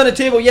 Slaney, cards on the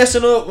table. Yes or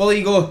no? Will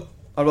he go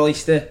or will he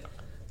stay?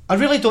 I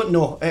really don't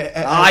know.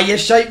 You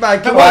shite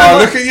man. Come on.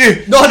 on. Look at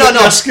you. No.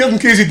 You're scared in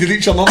case he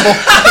deletes your number.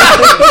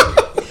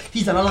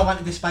 He's another one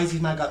that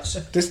despises my guts.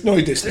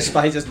 He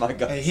despises my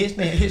guts. He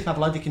hates my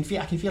blood. I can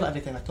feel it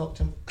every time I talk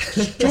to him.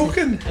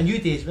 Joking. And you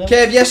do as well.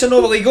 Kev, yes or no?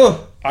 Will he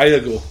go?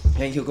 I'll go. I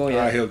think he'll go.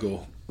 Yeah. He'll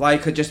go. Why?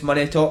 Could just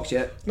money talks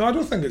yet? No, I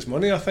don't think it's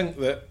money. I think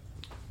that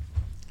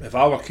if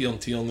I were Kieran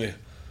Tierney,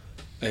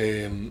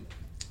 and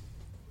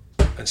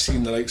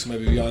seeing the likes of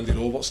maybe Andy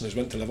Robertson who's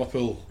went to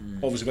Liverpool,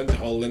 obviously went to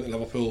Hull, into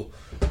Liverpool,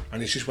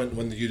 and he's just went to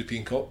win the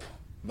European Cup,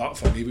 that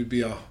for me would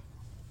be a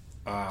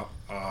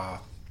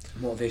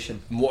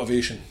motivation.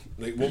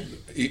 Like, what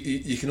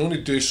you can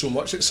only do so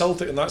much at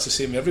Celtic, and that's the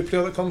same. Every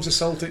player that comes to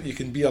Celtic, you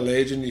can be a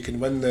legend, you can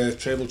win the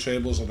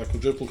trebles or the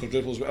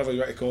quadruples, whatever you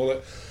want to call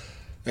it.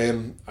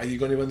 Are you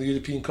going to win the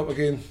European Cup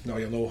again? No,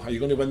 you're not. Are you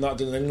going to win that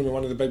down in England with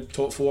one of the big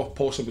top four?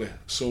 Possibly.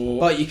 So,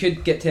 but you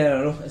could get 10 in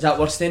a row. Is that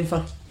worth staying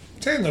for?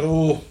 10 in a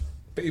row.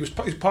 But he's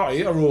part of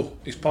 8 in a row.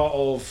 He's part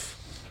of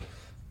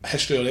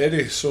history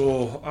already.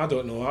 So I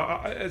don't know.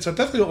 It's a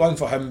difficult one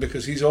for him,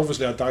 because he's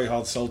obviously a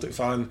die-hard Celtic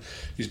fan.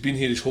 He's been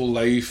here his whole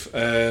life.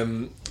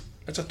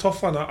 It's a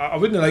tough one. I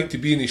wouldn't like to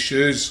be in his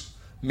shoes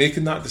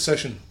making that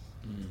decision.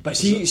 But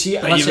see,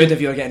 but listen, you would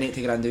if you were getting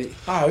 80 grand out.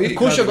 Of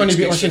course you're going to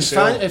be. Listen,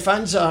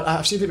 fans are.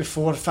 I've said it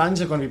before.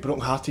 Fans are going to be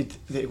broken-hearted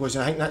that it goes,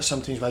 and I think that's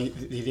sometimes why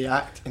they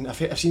react. And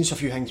I've seen a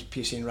few things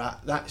people saying,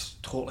 that's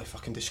totally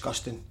fucking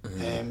disgusting.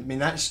 I mean,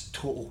 that's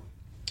total.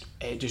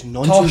 Just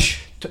nonsense.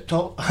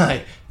 Total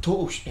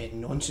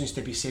nonsense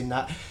to be saying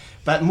that.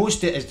 But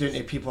most of it is down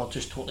to people are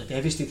just totally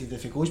devastated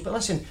if it goes. But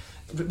listen,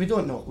 we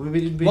don't know. Will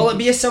it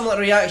be a similar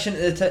reaction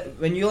to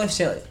when you left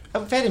Celtic?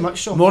 Very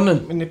much so.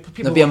 Mourning.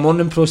 There'll be a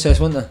mourning process,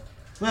 won't there?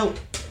 Well,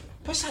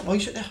 what's that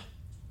noise out there?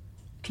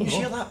 Can you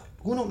hear that?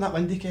 Go and open that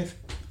window, Kev.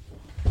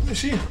 Let me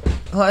see.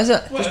 What is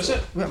it? What is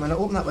it? Wait a minute,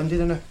 open that window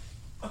there now.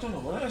 I don't know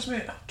what it is,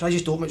 mate. Try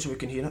just open it so we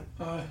can hear it.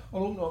 Aye,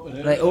 I'll open it up in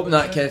here. Right, open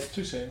that, Kev.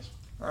 2 seconds.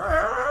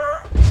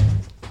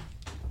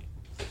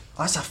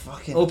 That's a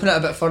fucking... Open it a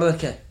bit further,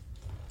 Kev.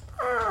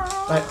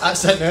 Right,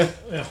 that's it now.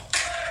 Yeah.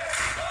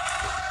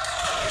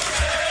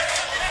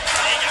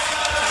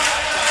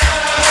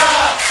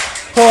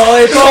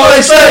 Poison!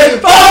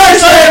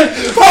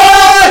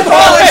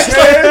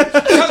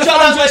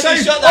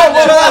 Shut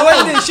that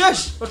window,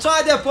 shush! We're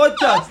trying to do a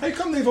podcast. How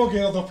come they've all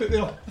gathered up at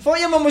there? I thought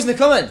your mum wasn't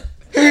coming.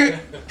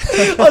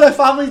 Oh, the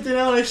family doing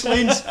all these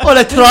lanes. Oh,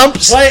 the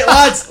Trumps. Right,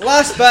 lads,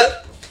 last bit.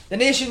 The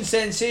Nation's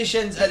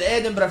Sensations at the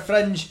Edinburgh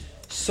Fringe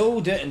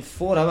sold out in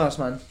 4 hours,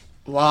 man.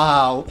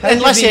 Wow. How did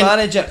we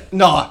manage it?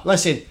 No,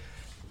 listen.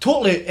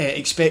 Totally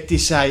expect to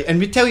say, and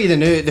we tell you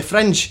the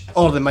Fringe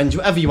or the Minge,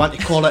 whatever you want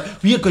to call it,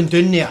 we're going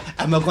down there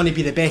and we're going to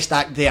be the best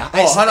act there.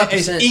 It's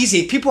 100%.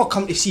 Easy. People are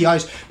coming to see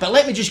us, but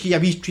let me just give you a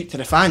wee treat to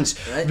the fans.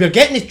 Right. We're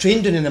getting the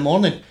train down in the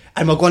morning,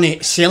 and we're going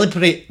to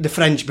celebrate the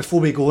Fringe before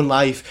we go on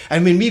live.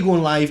 And when we go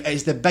on live,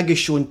 it's the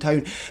biggest show in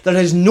town. There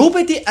is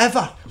nobody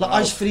ever,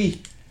 like us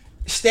three,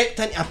 stepped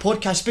into a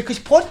podcast, because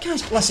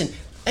podcasts, listen,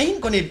 I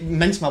ain't going to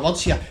mince my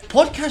words here.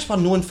 Podcasts were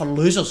known for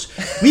losers.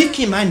 We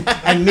came in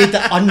and made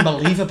it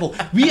unbelievable.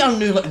 We are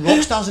now like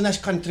rock stars in this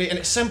country, and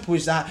it's simple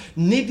as that.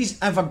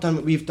 Nobody's ever done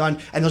what we've done,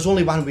 and there's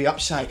only one way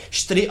upside,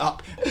 straight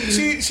up.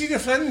 See the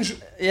Fringe?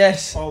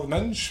 Yes. Or the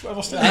Minge, whatever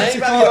Whatever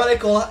you want to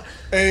call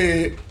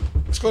it.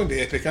 It's going to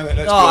be epic, isn't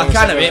it? I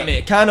can't wait,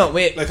 mate. Cannot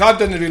wait. Like, I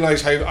didn't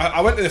realise how...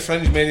 I went to the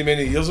Fringe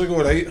many years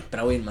ago, right?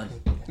 Brilliant, man.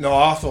 No,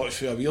 I thought it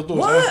was a weirdo.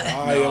 What?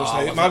 I was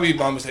like, my wee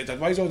man was like,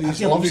 why is all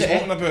these movies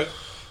talking about?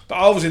 But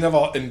I obviously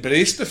never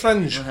embraced the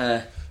Fringe.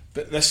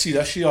 But this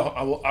year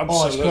I will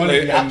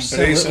absolutely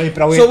embrace it.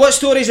 Brilliant. So what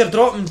stories are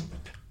dropping?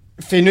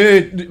 For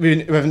now,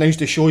 we've announced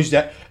the shows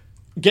that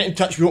get in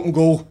touch with Open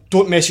Goal.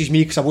 Don't message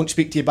me because I won't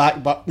speak to you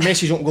back, but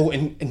message Open Goal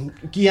and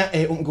give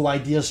Open Goal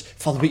ideas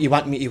for what you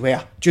want me to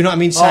wear. Do you know what I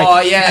mean, Si?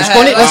 Oh yeah, it's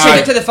going to, listen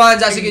it to the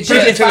fans, that's a good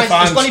shit. It's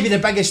going to be the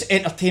biggest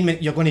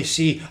entertainment you're going to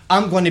see.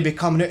 I'm going to be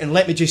coming out, and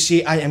let me just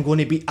say, I am going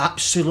to be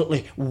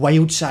absolutely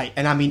wild, Si,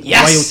 and I mean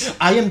wild.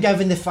 I am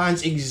giving the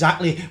fans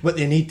exactly what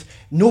they need.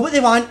 Know what they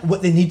want,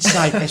 what they need, Si.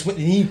 It's what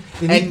they need.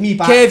 They need me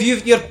back.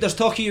 Kev, there's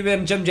talk of you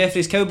wearing Jim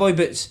Jeffries cowboy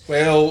boots.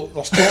 Well,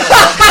 there's talk of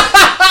that.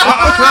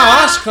 Can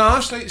I ask,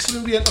 like, see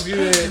we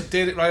interview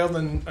Derek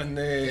Ryan and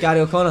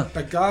Gary O'Connor.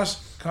 Big Gaz,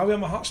 can I wear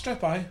my hat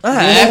strip, aye?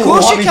 Of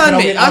course you can,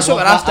 mate. That's what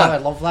we're after. I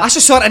love that. That's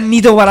the sort of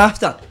needle we're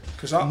after.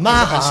 Because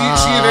my heart see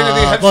if any of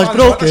the head was fans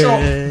broken.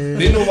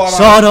 They know what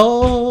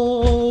sorrow.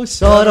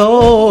 See, and I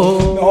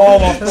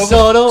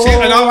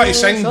want to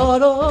sing.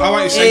 I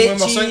want to sing when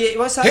we're singing.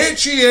 What's that?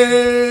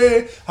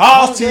 H-E-A-R-T-A.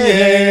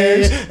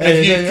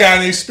 If you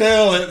can't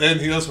spell it, then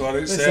here's what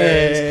it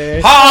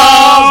says.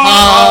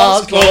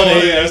 Hearts,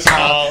 glorious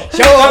heart.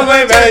 Show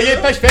me where you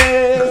push me.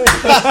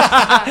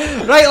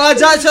 Right,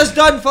 lads, that's us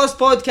done. First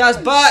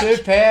podcast back.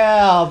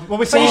 Superb. Will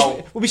we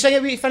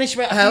finish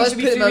with let's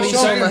put my wee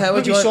song.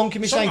 What do you want? Song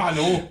can we sing? I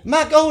know.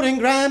 My golden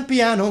grand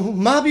piano,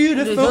 my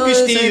beautiful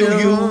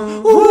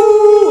Castillo,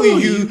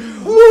 you,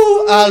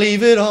 I'll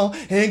leave it all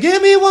and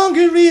give me one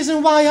good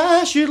reason why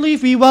I should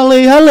leave me,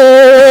 Wally,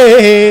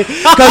 Halley.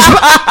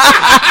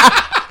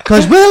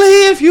 Cause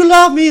Willie, if you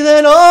love me,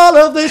 then all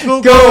of this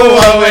will go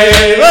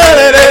away.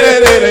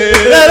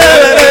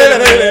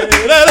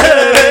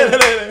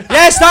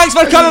 Yes, thanks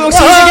for coming. We'll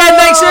see you again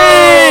next week.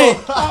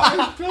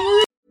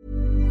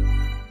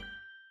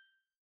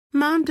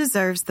 Mom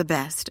deserves the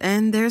best,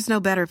 and there's no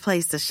better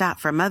place to shop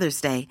for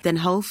Mother's Day than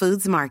Whole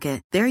Foods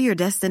Market. They're your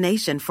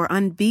destination for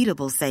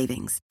unbeatable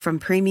savings, from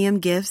premium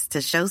gifts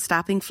to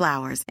show-stopping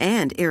flowers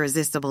and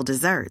irresistible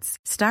desserts.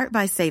 Start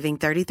by saving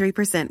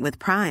 33% with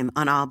Prime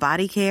on all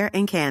body care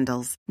and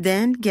candles.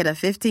 Then get a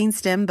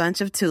 15-stem bunch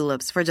of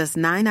tulips for just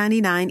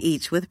 $9.99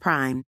 each with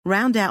Prime.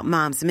 Round out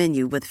Mom's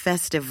menu with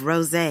festive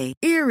rosé,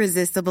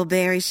 irresistible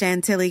berry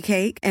chantilly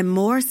cake, and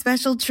more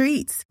special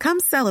treats. Come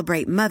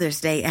celebrate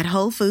Mother's Day at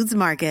Whole Foods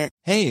Market.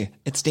 Hey,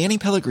 it's Danny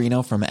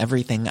Pellegrino from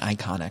Everything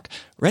Iconic.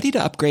 Ready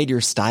to upgrade your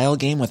style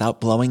game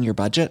without blowing your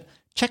budget?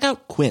 Check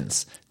out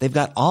Quince. They've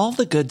got all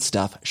the good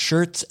stuff,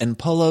 shirts and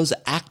polos,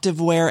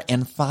 activewear,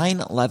 and fine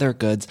leather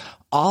goods,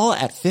 all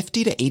at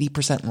 50 to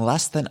 80%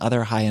 less than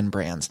other high-end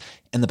brands.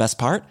 And the best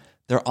part?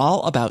 They're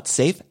all about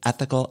safe,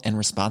 ethical, and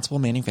responsible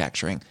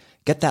manufacturing.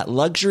 Get that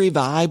luxury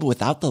vibe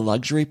without the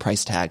luxury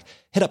price tag.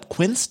 Hit up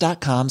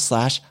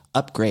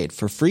quince.com/upgrade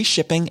for free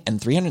shipping and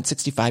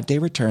 365-day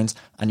returns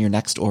on your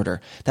next order.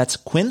 That's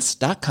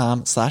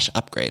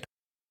quince.com/upgrade.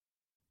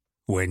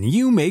 When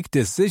you make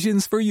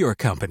decisions for your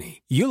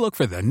company, you look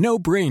for the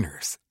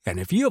no-brainers. And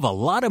if you have a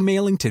lot of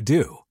mailing to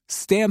do,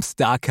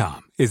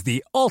 Stamps.com is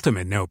the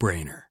ultimate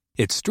no-brainer.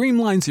 It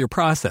streamlines your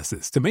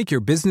processes to make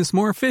your business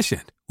more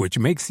efficient, which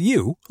makes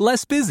you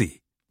less busy.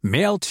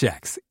 Mail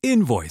checks,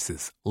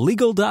 invoices,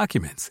 legal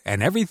documents,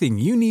 and everything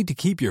you need to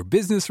keep your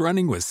business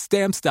running with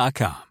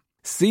Stamps.com.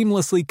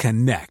 Seamlessly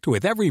connect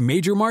with every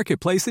major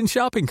marketplace and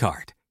shopping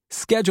cart.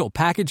 Schedule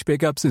package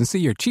pickups and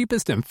see your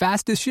cheapest and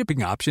fastest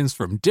shipping options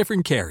from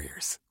different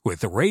carriers,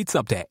 with rates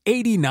up to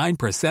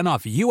 89%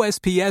 off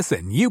USPS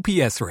and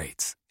UPS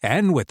rates.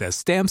 And with the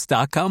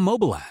Stamps.com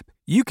mobile app,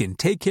 you can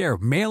take care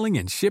of mailing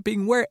and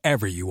shipping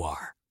wherever you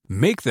are.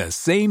 Make the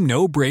same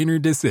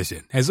no-brainer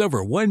decision as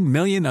over 1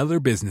 million other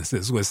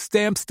businesses with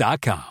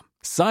Stamps.com.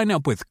 Sign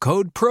up with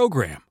code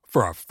PROGRAM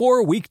for a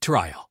 4-week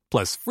trial,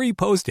 plus free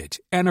postage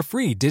and a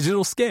free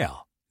digital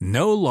scale.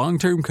 No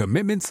long-term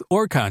commitments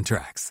or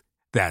contracts.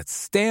 That's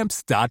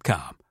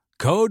Stamps.com.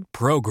 Code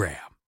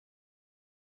PROGRAM.